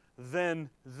this, then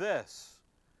this.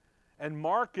 And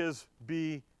Mark is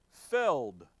be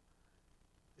filled.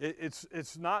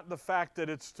 It's not the fact that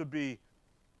it's to be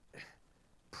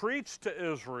preached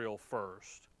to Israel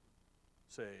first.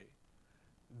 See,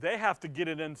 they have to get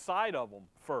it inside of them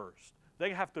first.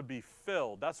 They have to be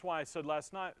filled. That's why I said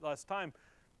last time,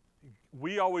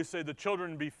 we always say the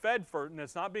children be fed first, and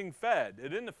it's not being fed.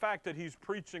 It isn't the fact that he's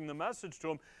preaching the message to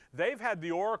them. They've had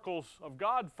the oracles of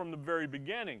God from the very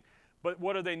beginning. But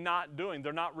what are they not doing?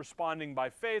 They're not responding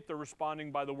by faith. They're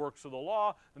responding by the works of the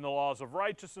law and the laws of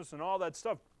righteousness and all that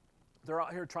stuff. They're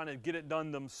out here trying to get it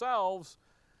done themselves.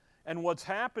 And what's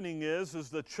happening is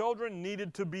the children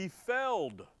needed to be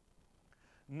filled.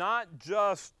 Not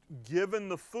just given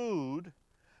the food,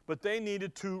 but they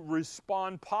needed to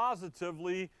respond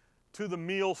positively to the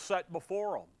meal set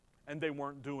before them. And they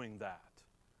weren't doing that.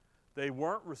 They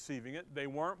weren't receiving it. They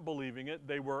weren't believing it.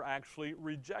 They were actually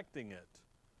rejecting it.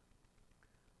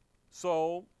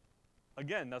 So,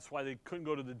 again, that's why they couldn't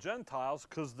go to the Gentiles,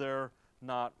 because they're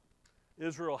not,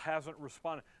 Israel hasn't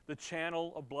responded. The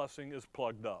channel of blessing is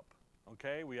plugged up.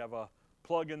 Okay? We have a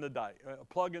plug in the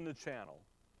channel.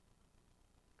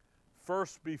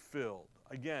 First be filled.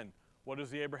 Again, what is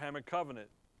the Abrahamic covenant?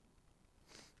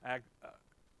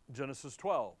 Genesis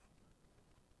 12.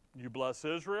 You bless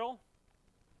Israel,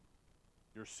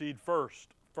 your seed first.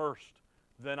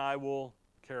 Then I will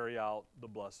carry out the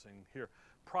blessing here.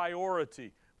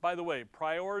 Priority. By the way,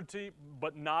 priority,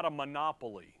 but not a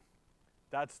monopoly.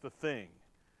 That's the thing.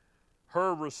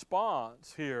 Her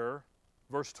response here,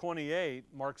 verse 28,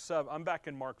 Mark 7. I'm back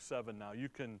in Mark 7 now. You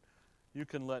can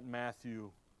let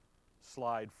Matthew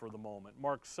slide for the moment.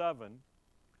 Mark 7.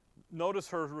 Notice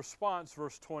her response,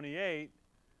 verse 28.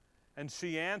 And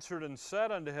she answered and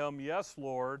said unto him, Yes,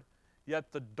 Lord,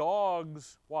 yet the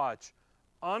dogs, watch,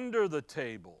 under the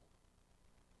table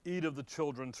eat of the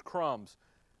children's crumbs.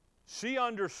 She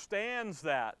understands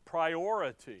that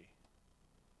priority.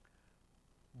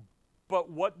 But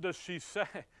what does she say?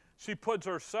 She puts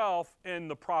herself in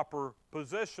the proper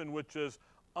position, which is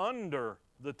under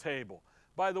the table.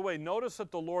 By the way, notice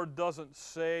that the Lord doesn't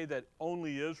say that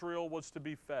only Israel was to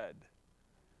be fed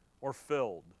or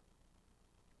filled.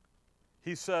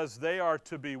 He says they are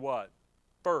to be what?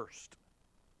 First.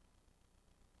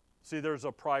 See, there's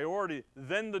a priority.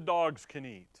 Then the dogs can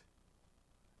eat.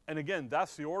 And again,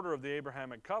 that's the order of the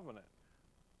Abrahamic covenant.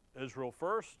 Israel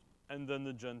first, and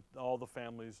then all the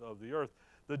families of the earth.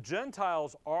 The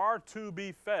Gentiles are to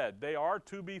be fed. They are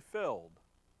to be filled.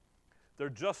 They're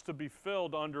just to be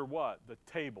filled under what? The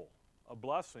table, a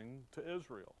blessing to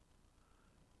Israel.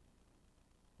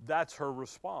 That's her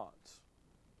response.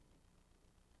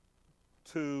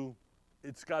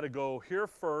 It's got to go here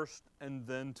first and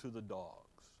then to the dogs.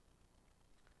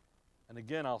 And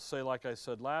again, I'll say, like I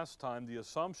said last time, the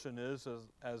assumption is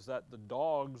as that the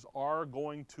dogs are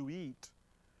going to eat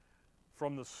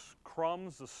from the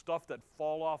crumbs, the stuff that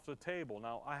fall off the table.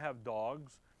 Now, I have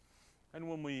dogs, and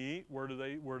when we eat, where do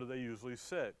they usually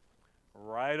sit?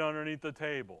 Right underneath the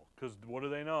table. Because what do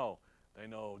they know? They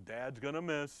know Dad's going to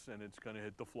miss, and it's going to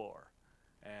hit the floor.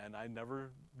 And I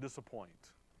never disappoint.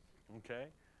 Okay?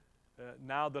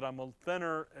 Now that I'm a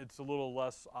thinner, it's a little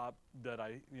less that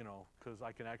because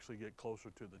I can actually get closer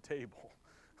to the table.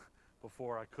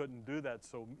 Before I couldn't do that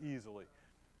so easily.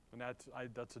 And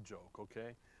that's a joke,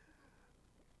 okay?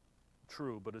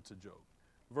 True, but it's a joke.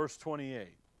 Verse 28.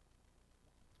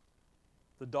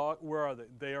 The dog, where are they?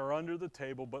 They are under the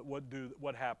table, but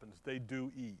what happens? They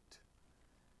do eat.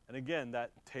 And again,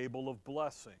 that table of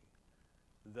blessing,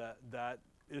 that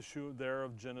issue there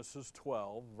of Genesis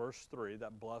 12, verse 3,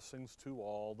 that blessings to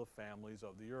all the families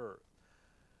of the earth.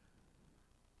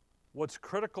 What's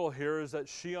critical here is that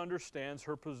she understands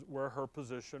where her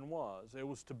position was. It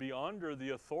was to be under the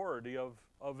authority of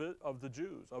the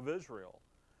Jews, of Israel.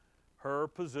 Her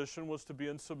position was to be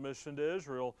in submission to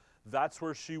Israel. That's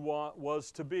where she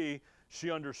was to be. She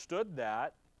understood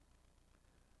that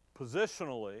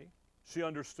positionally. She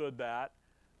understood that,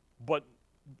 but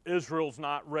Israel's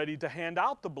not ready to hand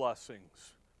out the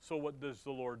blessings. So what does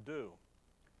the Lord do?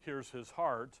 Here's his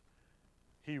heart.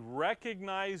 He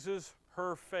recognizes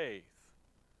her faith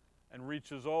and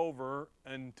reaches over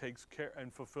and takes care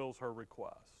and fulfills her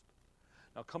request.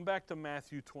 Now come back to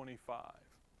Matthew 25.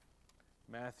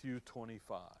 Matthew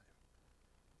 25.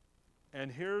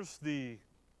 And here's the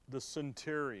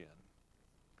centurion.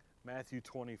 Matthew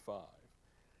 25.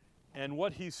 And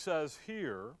what he says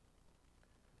here,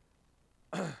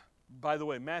 By the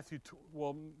way, Matthew,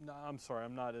 well, no, I'm sorry,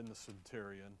 I'm not in the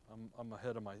centurion. I'm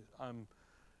ahead of I'm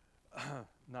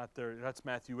not there. That's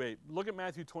Matthew 8. Look at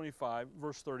Matthew 25,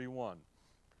 verse 31.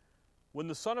 When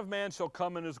the Son of Man shall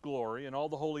come in his glory, and all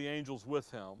the holy angels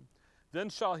with him, then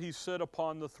shall he sit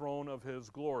upon the throne of his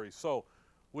glory. So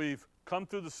we've come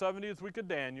through the 70th week of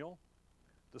Daniel.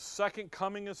 The second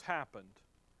coming has happened.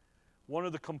 One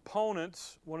of the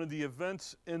components, one of the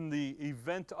events in the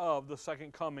event of the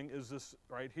second coming is this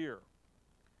right here.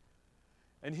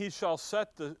 And he shall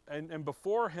set and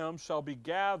before him shall be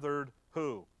gathered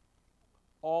who?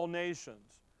 All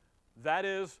nations. That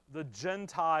is the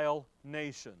Gentile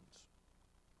nations.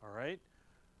 All right?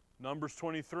 Numbers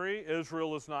 23,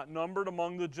 Israel is not numbered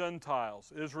among the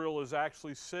Gentiles. Israel is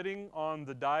actually sitting on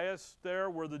the dais there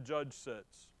where the judge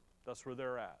sits. That's where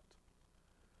they're at.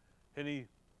 And he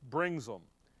brings them,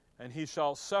 and he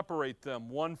shall separate them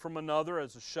one from another,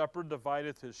 as a shepherd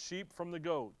divideth his sheep from the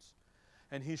goats.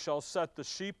 And he shall set the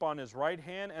sheep on his right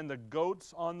hand and the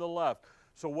goats on the left.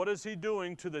 So what is he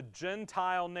doing to the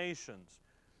Gentile nations?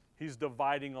 He's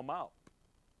dividing them up.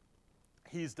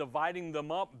 He's dividing them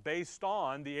up based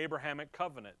on the Abrahamic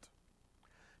covenant.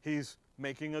 He's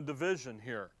making a division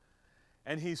here.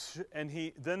 And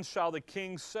then shall the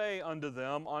king say unto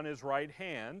them on his right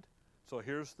hand, so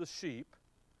here's the sheep,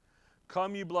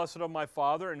 come ye blessed of my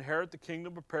Father, inherit the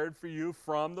kingdom prepared for you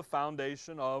from the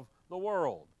foundation of the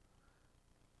world.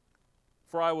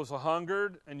 For I was a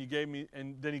hungered, and you gave me,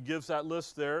 and then he gives that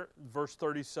list there, verse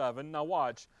 37. Now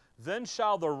watch. Then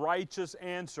shall the righteous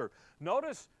answer.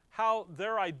 Notice how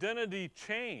their identity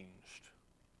changed.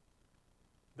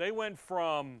 They went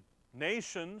from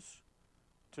nations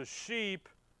to sheep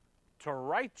to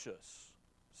righteous.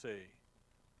 See?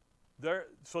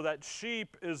 So that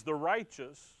sheep is the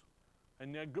righteous,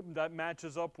 and that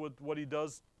matches up with what he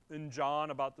does in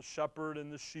John about the shepherd and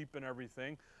the sheep and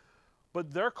everything.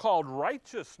 But they're called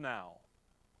righteous now.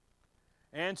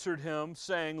 Answered him,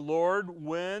 saying, Lord,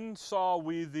 when saw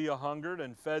we thee a hungered,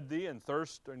 and fed thee, and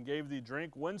thirst, and gave thee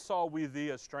drink? When saw we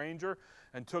thee a stranger,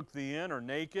 and took thee in, or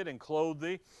naked, and clothed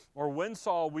thee? Or when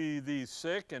saw we thee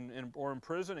sick, or in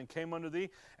prison, and came unto thee?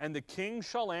 And the king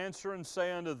shall answer and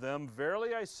say unto them,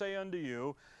 Verily I say unto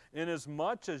you,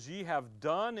 inasmuch as ye have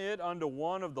done it unto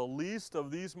one of the least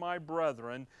of these my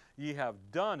brethren, ye have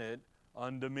done it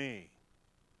unto me.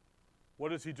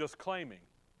 What is he just claiming?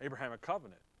 Abrahamic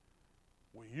covenant.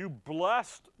 Well, you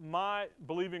blessed my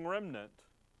believing remnant,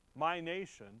 my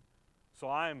nation, so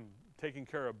I'm taking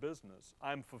care of business.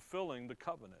 I'm fulfilling the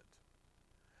covenant.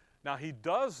 Now, he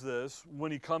does this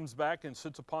when he comes back and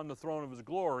sits upon the throne of his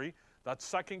glory. That's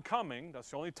second coming. That's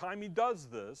the only time he does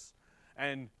this.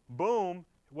 And boom,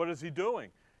 what is he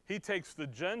doing? He takes the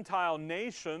Gentile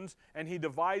nations and he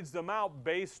divides them out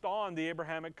based on the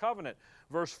Abrahamic covenant.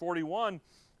 Verse 41,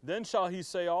 then shall he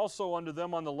say also unto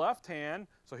them on the left hand,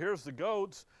 so here's the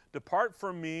goats, depart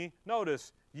from me,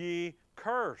 notice, ye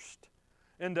cursed,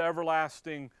 into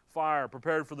everlasting fire,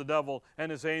 prepared for the devil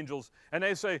and his angels. And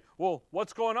they say, well,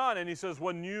 what's going on? And he says,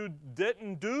 when you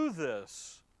didn't do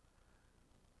this,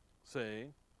 see,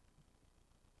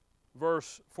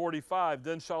 verse 45,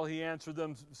 then shall he answer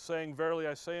them, saying, Verily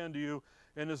I say unto you,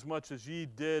 inasmuch as ye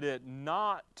did it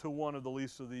not to one of the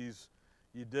least of these,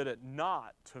 ye did it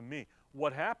not to me.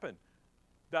 What happened?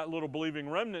 That little believing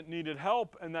remnant needed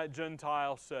help, and that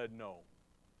Gentile said no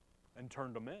and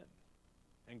turned them in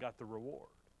and got the reward.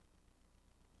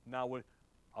 Now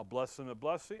I'll bless them that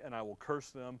bless thee, and I will curse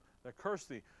them that curse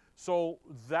thee. So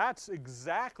that's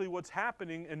exactly what's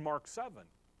happening in Mark 7.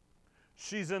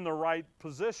 She's in the right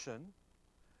position.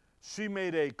 She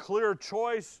made a clear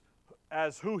choice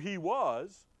as who he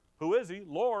was. Who is he?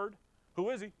 Lord.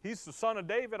 Who is he? He's the son of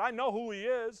David. I know who he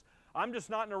is. I'm just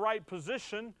not in the right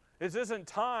position. It isn't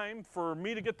time for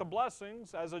me to get the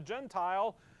blessings as a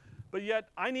Gentile, but yet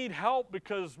I need help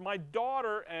because my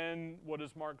daughter, and what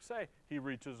does Mark say? He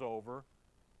reaches over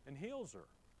and heals her.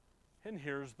 And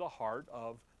here's the heart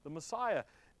of the Messiah.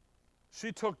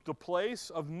 She took the place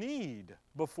of need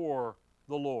before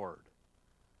the Lord.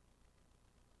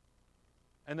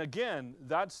 And again,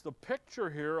 that's the picture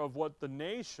here of what the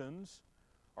nations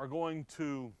are going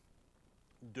to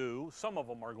do. Some of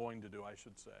them are going to do, I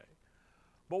should say.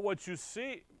 But what you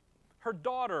see, her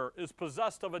daughter is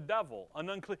possessed of a devil, an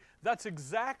unclean. That's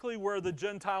exactly where the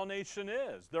Gentile nation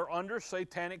is. They're under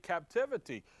satanic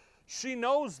captivity. She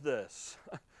knows this.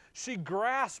 She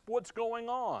grasped what's going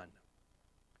on.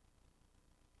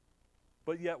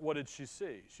 But yet, what did she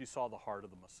see? She saw the heart of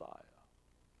the Messiah.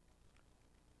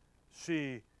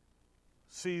 She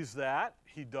sees that,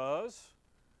 he does,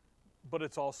 but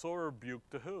it's also a rebuke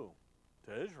to who?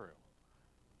 To Israel.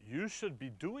 You should be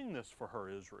doing this for her,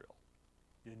 Israel.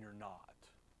 and you're not.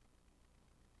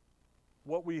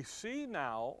 What we see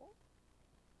now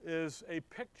is a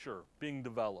picture being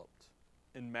developed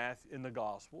in the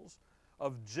Gospels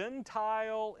of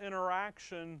Gentile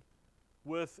interaction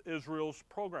with Israel's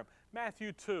program.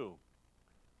 Matthew 2,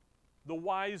 the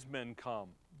wise men come.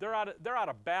 They're out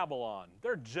of Babylon.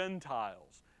 They're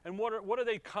Gentiles. And what are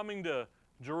they coming to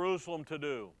Jerusalem to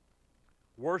do?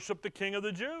 Worship the King of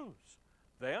the Jews.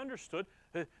 They understood.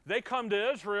 They come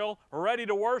to Israel ready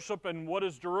to worship, and what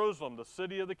is Jerusalem? The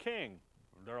city of the King.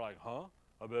 They're like, huh?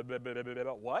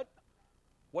 What?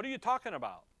 What are you talking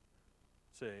about?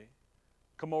 See?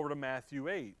 Come over to Matthew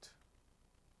 8.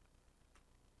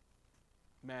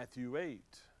 Matthew 8.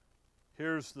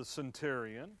 Here's the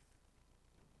centurion,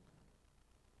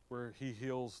 where he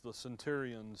heals the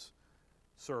centurion's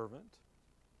servant.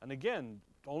 And again,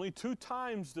 only 2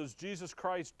 times does Jesus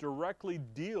Christ directly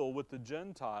deal with the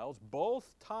Gentiles.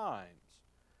 Both times,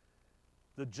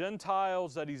 the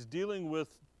Gentiles that he's dealing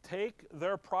with take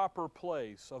their proper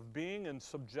place of being in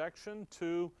subjection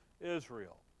to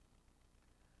Israel.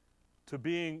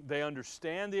 They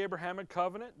understand the Abrahamic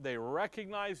covenant, they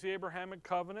recognize the Abrahamic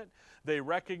covenant, they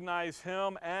recognize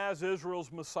him as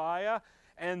Israel's Messiah,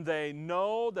 and they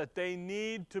know that they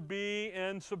need to be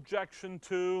in subjection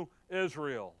to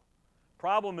Israel.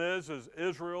 Problem is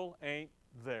Israel ain't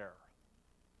there.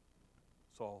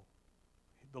 So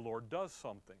the Lord does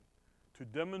something to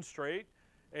demonstrate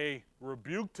a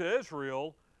rebuke to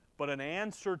Israel, but an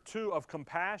answer of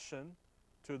compassion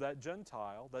to that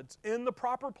Gentile that's in the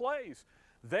proper place.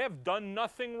 They have done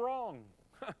nothing wrong.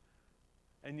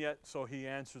 And yet, so he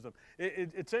answers them.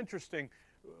 It's interesting.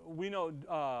 We know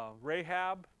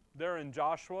Rahab there in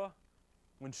Joshua,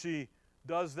 when she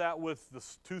does that with the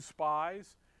 2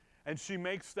 spies, and she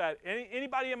makes that,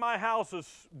 anybody in my house is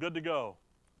good to go.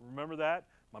 Remember that?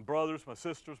 My brothers, my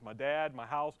sisters, my dad, my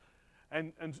house,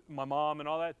 and my mom and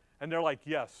all that. And they're like,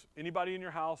 yes, anybody in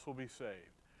your house will be saved.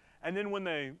 And then when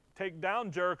they take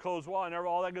down Jericho's wall and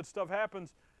all that good stuff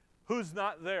happens, who's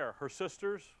not there? Her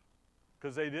sisters?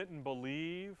 Because they didn't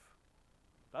believe.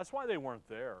 That's why they weren't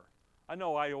there. I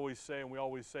know I always say, and we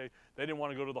always say, they didn't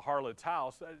want to go to the harlot's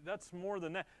house. That's more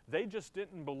than that. They just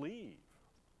didn't believe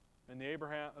in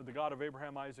the God of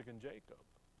Abraham, Isaac, and Jacob.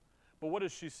 But what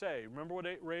does she say? Remember what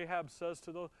Rahab says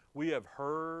to those? We have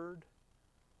heard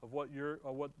of what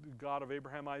the God of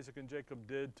Abraham, Isaac, and Jacob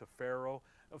did to Pharaoh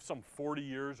of some 40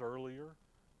 years earlier.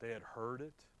 They had heard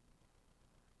it.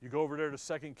 You go over there to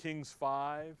 2 Kings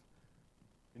 5,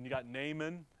 and you got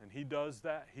Naaman, and he does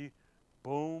that.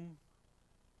 Boom.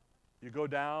 You go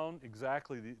down,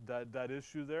 exactly that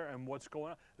issue there, and what's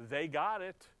going on. They got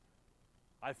it.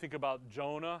 I think about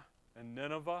Jonah and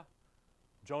Nineveh.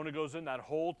 Jonah goes in, that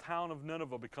whole town of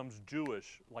Nineveh becomes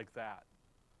Jewish like that.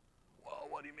 Well,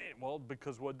 what do you mean? Well,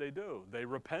 because what'd they do? They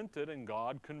repented and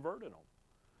God converted them.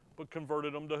 But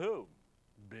converted them to who?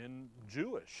 Being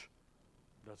Jewish.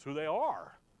 That's who they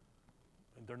are.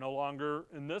 And they're no longer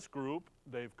in this group.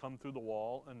 They've come through the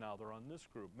wall and now they're on this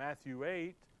group. Matthew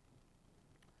 8.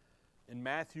 In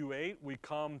Matthew 8, we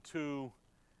come to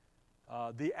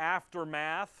the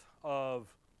aftermath of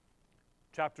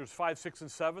chapters 5, 6,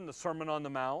 and 7, the Sermon on the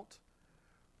Mount,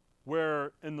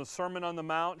 where in the Sermon on the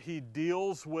Mount he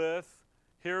deals with,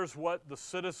 here's what the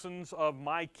citizens of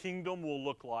my kingdom will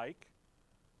look like.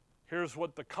 Here's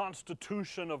what the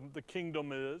constitution of the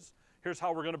kingdom is. Here's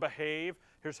how we're going to behave.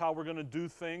 Here's how we're going to do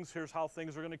things. Here's how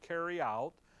things are going to carry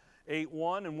out.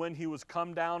 8:1, and when he was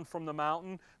come down from the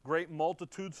mountain, great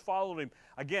multitudes followed him.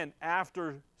 Again,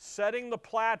 after setting the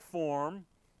platform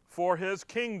for his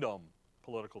kingdom.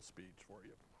 Political speech for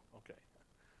you. Okay.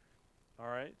 All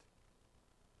right.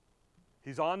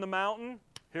 He's on the mountain.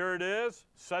 Here it is.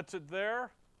 Sets it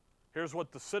there. Here's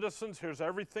what the citizens, here's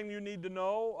everything you need to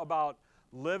know about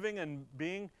living and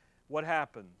being. What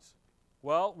happens?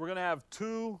 Well, we're going to have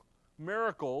 2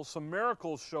 miracles. Some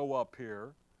miracles show up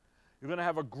here. You're going to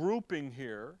have a grouping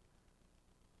here.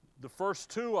 The first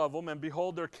 2 of them, and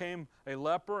behold, there came a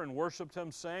leper and worshipped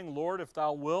him, saying, Lord, if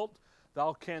thou wilt,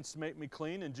 thou canst make me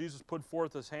clean. And Jesus put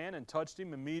forth his hand and touched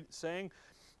him, saying,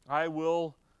 I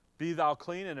will be thou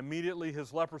clean. And immediately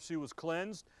his leprosy was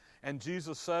cleansed. And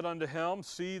Jesus said unto him,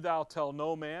 See thou tell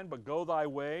no man, but go thy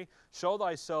way, show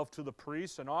thyself to the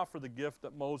priest, and offer the gift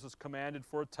that Moses commanded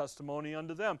for a testimony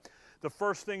unto them. The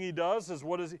first thing he does is,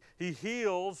 what is he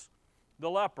heals the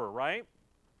leper, right?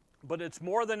 But it's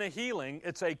more than a healing,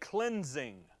 it's a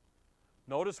cleansing.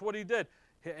 Notice what he did.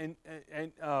 And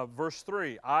verse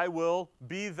 3, I will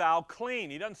be thou clean.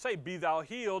 He doesn't say be thou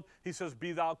healed, he says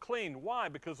be thou clean. Why?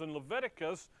 Because in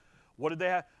Leviticus, what did they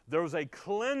have? There was a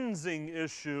cleansing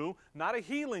issue, not a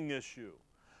healing issue.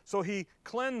 So he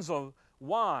cleansed them.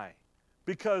 Why?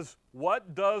 Because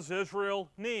what does Israel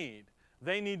need?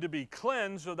 They need to be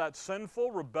cleansed of that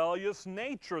sinful, rebellious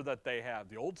nature that they have,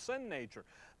 the old sin nature.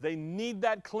 They need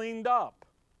that cleaned up.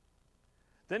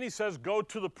 Then he says, go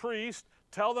to the priest,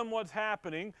 tell them what's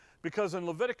happening, because in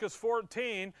Leviticus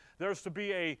 14, there's to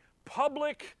be a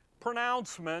public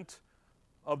pronouncement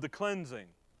of the cleansing.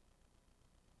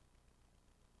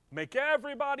 Make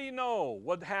everybody know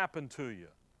what happened to you.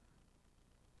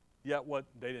 Yet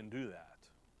they didn't do that.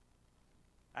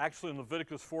 Actually, in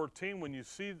Leviticus 14, when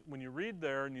you read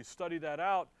there and you study that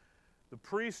out, the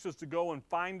priest is to go and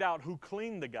find out who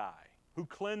cleaned the guy, who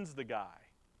cleansed the guy,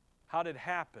 how did it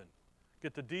happen,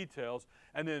 get the details,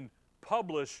 and then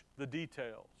publish the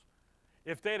details.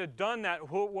 If they'd have done that,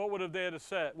 what would they have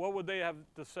said? What would they have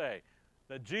to say?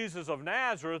 That Jesus of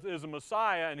Nazareth is a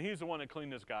Messiah and he's the one that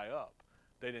cleaned this guy up.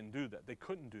 They didn't do that. They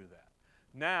couldn't do that.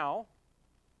 Now,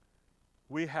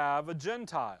 we have a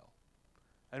Gentile.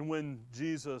 And when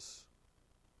Jesus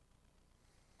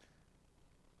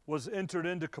was entered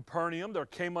into Capernaum, there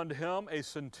came unto him a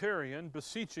centurion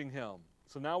beseeching him.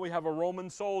 So now we have a Roman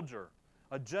soldier,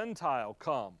 a Gentile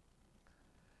come,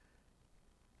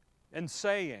 and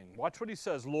saying, watch what he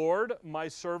says, Lord, my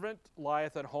servant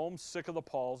lieth at home, sick of the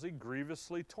palsy,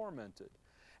 grievously tormented.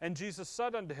 And Jesus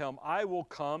said unto him, I will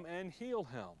come and heal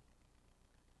him.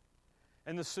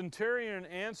 And the centurion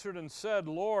answered and said,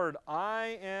 Lord,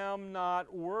 I am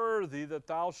not worthy that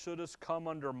thou shouldest come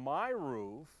under my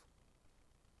roof,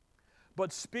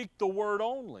 but speak the word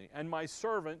only, and my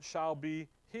servant shall be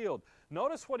healed.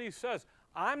 Notice what he says.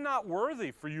 I'm not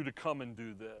worthy for you to come and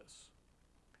do this.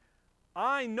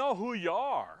 I know who you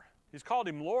are. He's called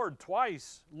him Lord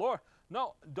twice. Lord,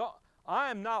 no,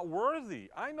 I am not worthy.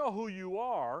 I know who you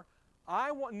are.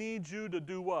 I need you to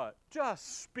do what?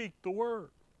 Just speak the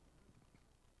word.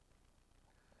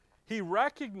 He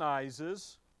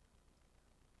recognizes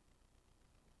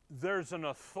there's an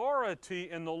authority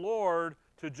in the Lord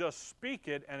to just speak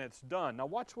it and it's done. Now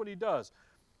watch what he does.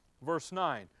 Verse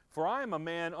 9, for I am a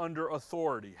man under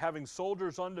authority, having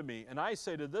soldiers unto me, and I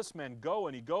say to this man, go,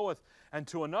 and he goeth, and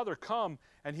to another, come,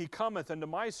 and he cometh, and to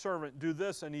my servant, do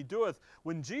this, and he doeth.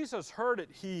 When Jesus heard it,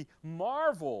 he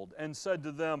marveled, and said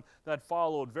to them that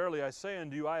followed, verily I say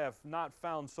unto you, I have not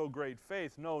found so great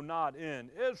faith, no, not in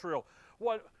Israel.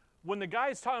 When the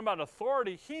guy's talking about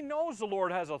authority, he knows the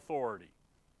Lord has authority.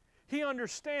 He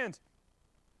understands.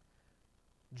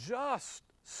 Just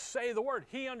say the word.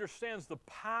 He understands the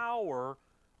power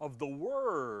of the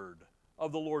word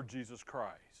of the Lord Jesus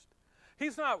Christ.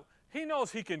 He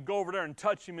knows he can go over there and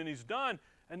touch him and he's done.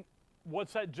 And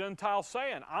what's that Gentile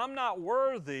saying? I'm not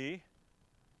worthy.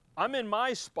 I'm in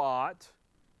my spot.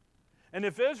 And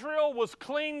if Israel was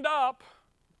cleaned up,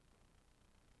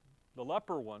 the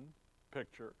leper one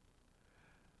picture,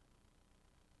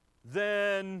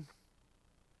 then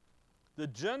the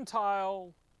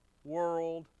Gentile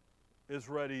world is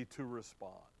ready to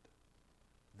respond.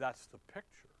 That's the picture.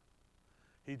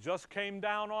 He just came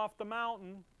down off the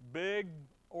mountain, big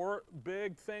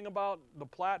thing about the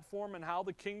platform and how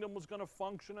the kingdom was going to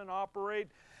function and operate.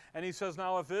 And he says,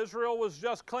 now if Israel was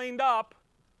just cleaned up,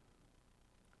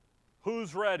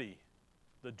 who's ready?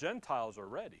 The Gentiles are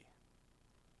ready.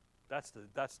 That's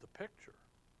the picture.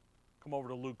 Come over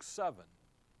to Luke 7,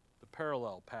 the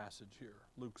parallel passage here,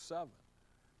 Luke 7.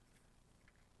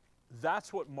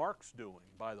 That's what Mark's doing,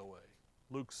 by the way,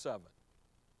 Luke 7.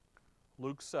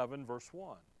 Luke 7, verse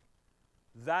 1.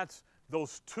 That's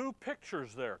those two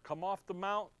pictures there. Come off the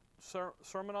Mount,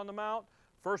 Sermon on the Mount.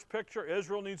 First picture,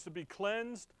 Israel needs to be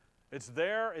cleansed. It's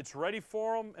there. It's ready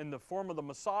for them in the form of the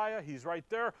Messiah. He's right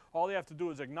there. All they have to do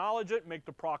is acknowledge it, make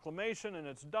the proclamation, and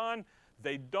it's done.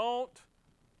 They don't.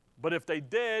 But if they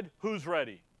did, who's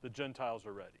ready? The Gentiles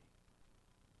are ready.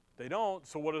 They don't,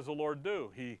 so what does the Lord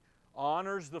do? He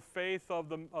honors the faith of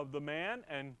the man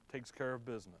and takes care of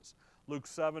business. Luke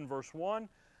 7, verse 1.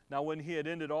 Now when he had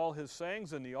ended all his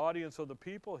sayings in the audience of the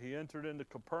people, he entered into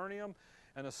Capernaum,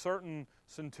 and a certain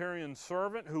centurion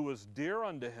servant who was dear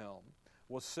unto him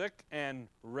was sick and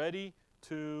ready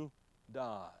to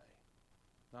die.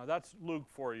 Now that's Luke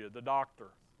for you, the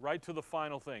doctor. Right to the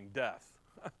final thing, death.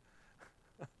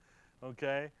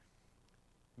 Okay?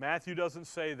 Matthew doesn't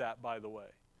say that, by the way.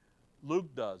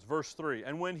 Luke does. Verse 3,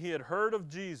 and when he had heard of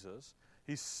Jesus,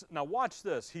 now watch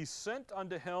this, he sent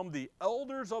unto him the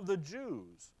elders of the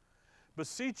Jews,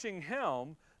 beseeching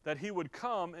him that he would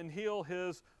come and heal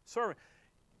his servant.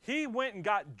 He went and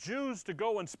got Jews to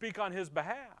go and speak on his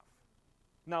behalf.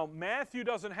 Now, Matthew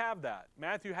doesn't have that.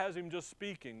 Matthew has him just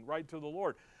speaking right to the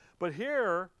Lord. But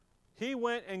here, he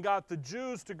went and got the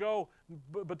Jews to go,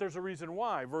 but there's a reason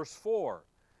why. Verse 4,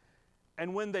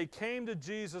 And when they came to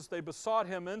Jesus, they besought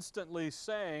him instantly,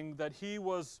 saying that he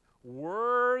was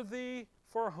worthy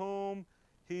for whom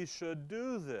he should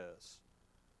do this.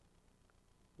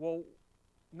 Well,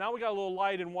 now we got a little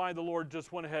light in why the Lord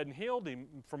just went ahead and healed him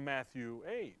from Matthew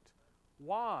 8.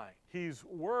 Why? He's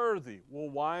worthy. Well,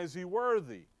 why is he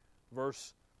worthy?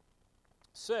 Verse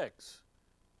 6.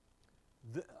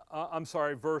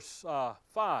 Verse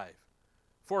 5.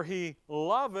 For he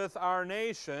loveth our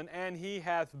nation, and he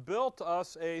hath built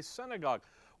us a synagogue.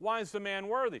 Why is the man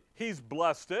worthy? He's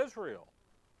blessed Israel.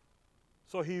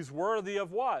 So he's worthy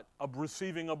of what? Of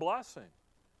receiving a blessing.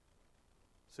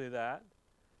 See that?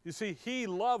 You see, he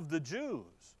loved the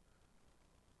Jews.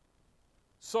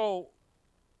 So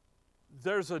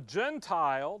there's a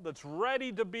Gentile that's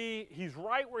ready to be, he's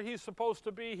right where he's supposed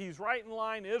to be. He's right in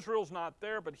line. Israel's not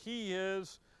there, but he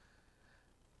is.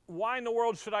 Why in the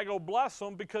world should I go bless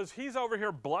him? Because he's over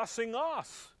here blessing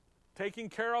us, taking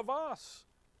care of us.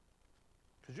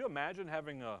 Could you imagine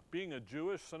being a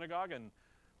Jewish synagogue and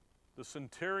the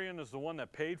centurion is the one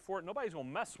that paid for it? Nobody's going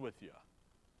to mess with you.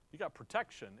 You got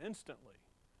protection instantly.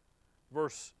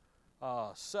 Verse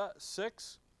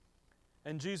 6,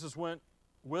 and Jesus went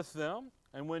with them,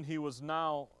 and when he was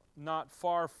now not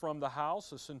far from the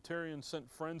house, the centurion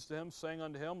sent friends to him, saying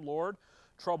unto him, Lord,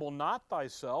 trouble not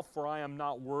thyself, for I am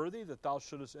not worthy that thou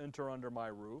shouldest enter under my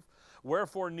roof.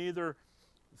 Wherefore neither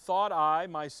thought I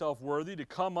myself worthy to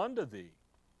come unto thee,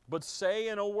 but say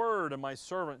in a word, and my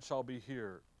servant shall be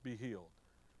healed.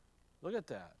 Look at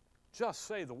that. Just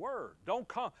say the word. Don't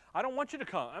come. I don't want you to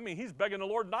come. I mean, he's begging the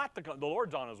Lord not to come. The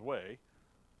Lord's on his way.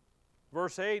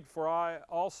 Verse 8, for I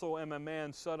also am a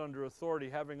man set under authority,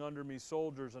 having under me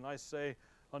soldiers, and I say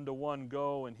unto one,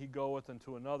 go, and he goeth, and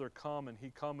to another, come, and he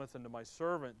cometh, and to my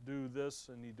servant, do this,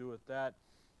 and he doeth that.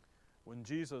 When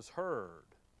Jesus heard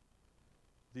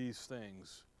these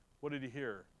things, what did he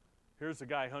hear? Here's a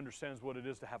guy who understands what it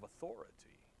is to have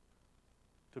authority,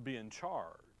 to be in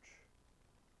charge.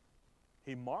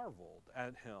 He marveled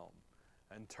at him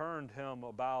and turned him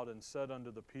about and said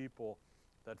unto the people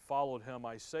that followed him,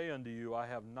 I say unto you, I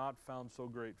have not found so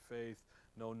great faith,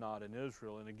 no, not in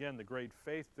Israel. And again, the great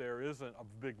faith there isn't a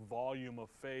big volume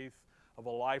of faith, of a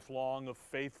lifelong of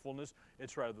faithfulness.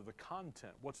 It's rather the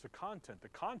content. What's the content? The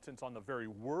content's on the very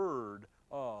word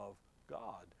of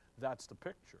God. That's the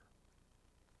picture.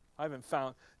 I haven't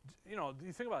found, you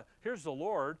think about it. Here's the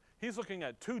Lord. He's looking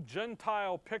at two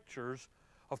Gentile pictures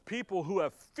of people who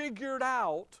have figured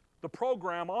out the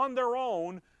program on their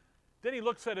own. Then he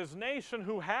looks at his nation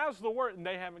who has the word, and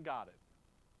they haven't got it.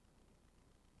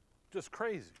 Just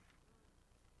crazy.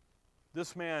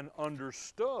 This man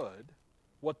understood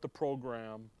what the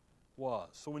program was.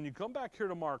 So when you come back here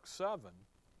to Mark 7,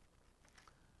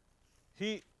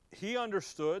 he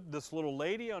understood, this little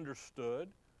lady understood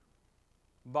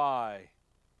by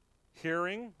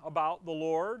hearing about the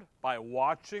Lord, by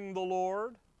watching the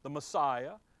Lord, the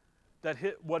Messiah,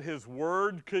 what his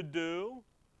word could do.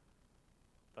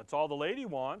 That's all the lady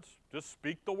wants. Just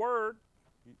speak the word,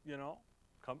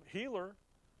 come heal her.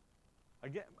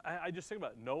 Again, I just think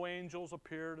about it. No angels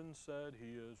appeared and said,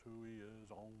 he is who he is.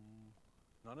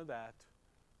 None of that.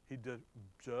 He did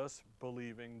just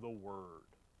believing the word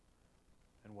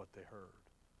and what they heard.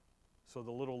 So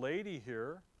the little lady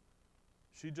here,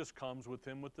 she just comes with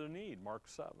him with the need, Mark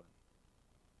 7.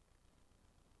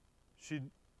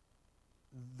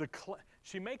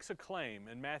 She makes a claim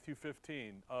in Matthew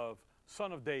 15 of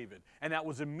Son of David, and that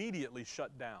was immediately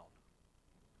shut down.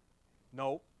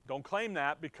 No, don't claim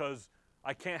that because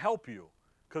I can't help you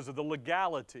because of the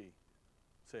legality.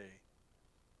 See,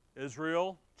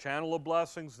 Israel, channel of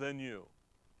blessings, then you.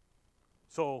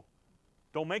 So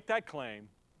don't make that claim.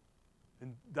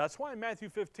 And that's why in Matthew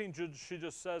 15, she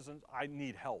just says, I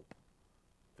need help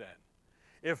then.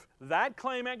 If that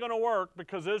claim ain't going to work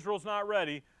because Israel's not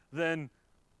ready, then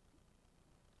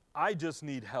I just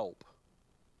need help.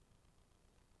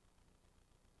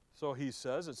 So he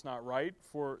says it's not right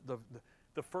for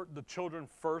the children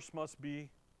first must be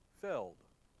filled,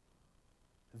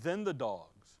 then the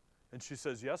dogs. And she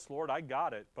says, yes, Lord, I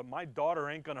got it, but my daughter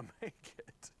ain't going to make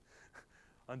it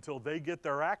until they get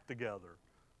their act together.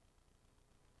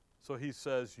 So he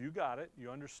says, you got it,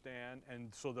 you understand.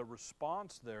 And so the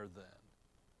response there then,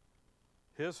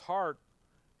 his heart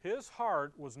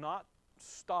was not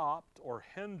stopped or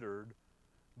hindered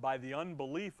by the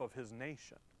unbelief of his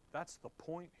nation. That's the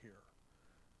point here.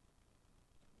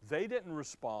 They didn't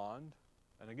respond,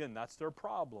 and again, that's their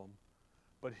problem.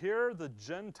 But here the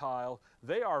Gentile,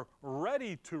 they are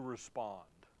ready to respond.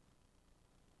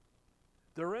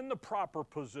 They're in the proper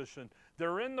position.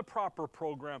 They're in the proper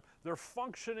program. They're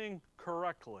functioning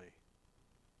correctly.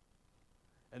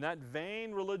 And that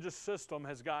vain religious system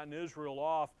has gotten Israel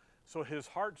off, so his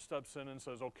heart steps in and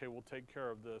says, okay, we'll take care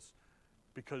of this,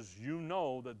 because you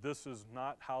know that this is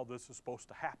not how this is supposed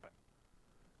to happen.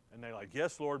 And they're like,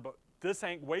 yes, Lord, but this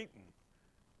ain't waiting.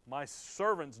 My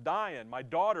servant's dying. My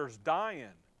daughter's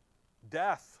dying.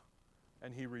 Death.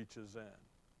 And he reaches in.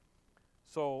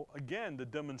 So again, the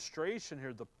demonstration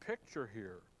here, the picture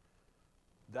here,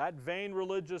 that vain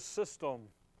religious system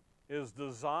is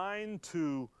designed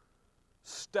to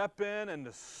step in and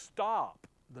to stop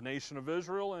the nation of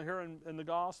Israel, and here in the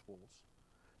Gospels,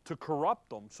 to corrupt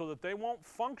them so that they won't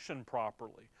function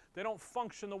properly. They don't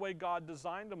function the way God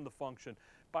designed them to function.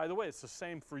 By the way, it's the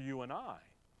same for you and I.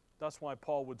 That's why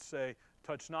Paul would say,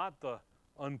 touch not the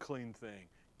unclean thing.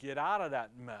 Get out of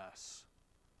that mess.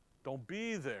 Don't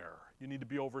be there. You need to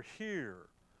be over here.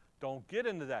 Don't get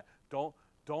into that.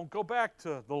 Don't go back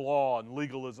to the law and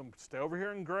legalism. Stay over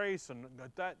here in grace and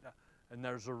that. And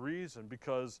there's a reason,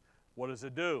 because what does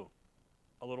it do?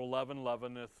 A little leaven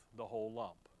leaveneth the whole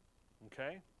lump.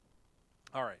 Okay?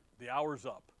 All right, the hour's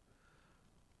up.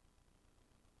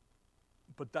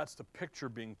 But that's the picture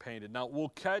being painted. Now, we'll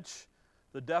catch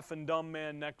the deaf and dumb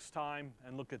man next time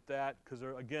and look at that, because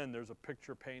again, there's a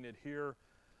picture painted here.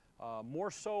 More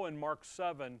so in Mark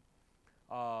 7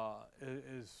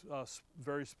 is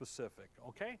very specific.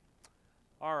 Okay?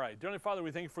 All right. Dear Heavenly Father,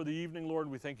 we thank you for the evening, Lord.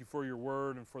 We thank you for your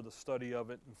word and for the study of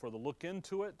it and for the look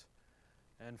into it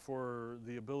and for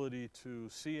the ability to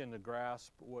see and to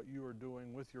grasp what you are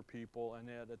doing with your people, and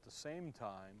yet at the same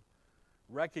time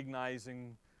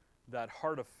recognizing that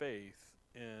heart of faith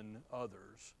in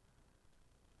others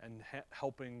and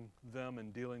helping them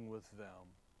and dealing with them.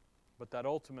 But that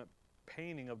ultimate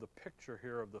painting of the picture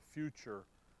here of the future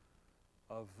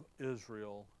of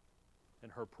Israel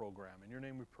and her program. In your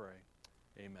name we pray.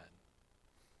 Amen.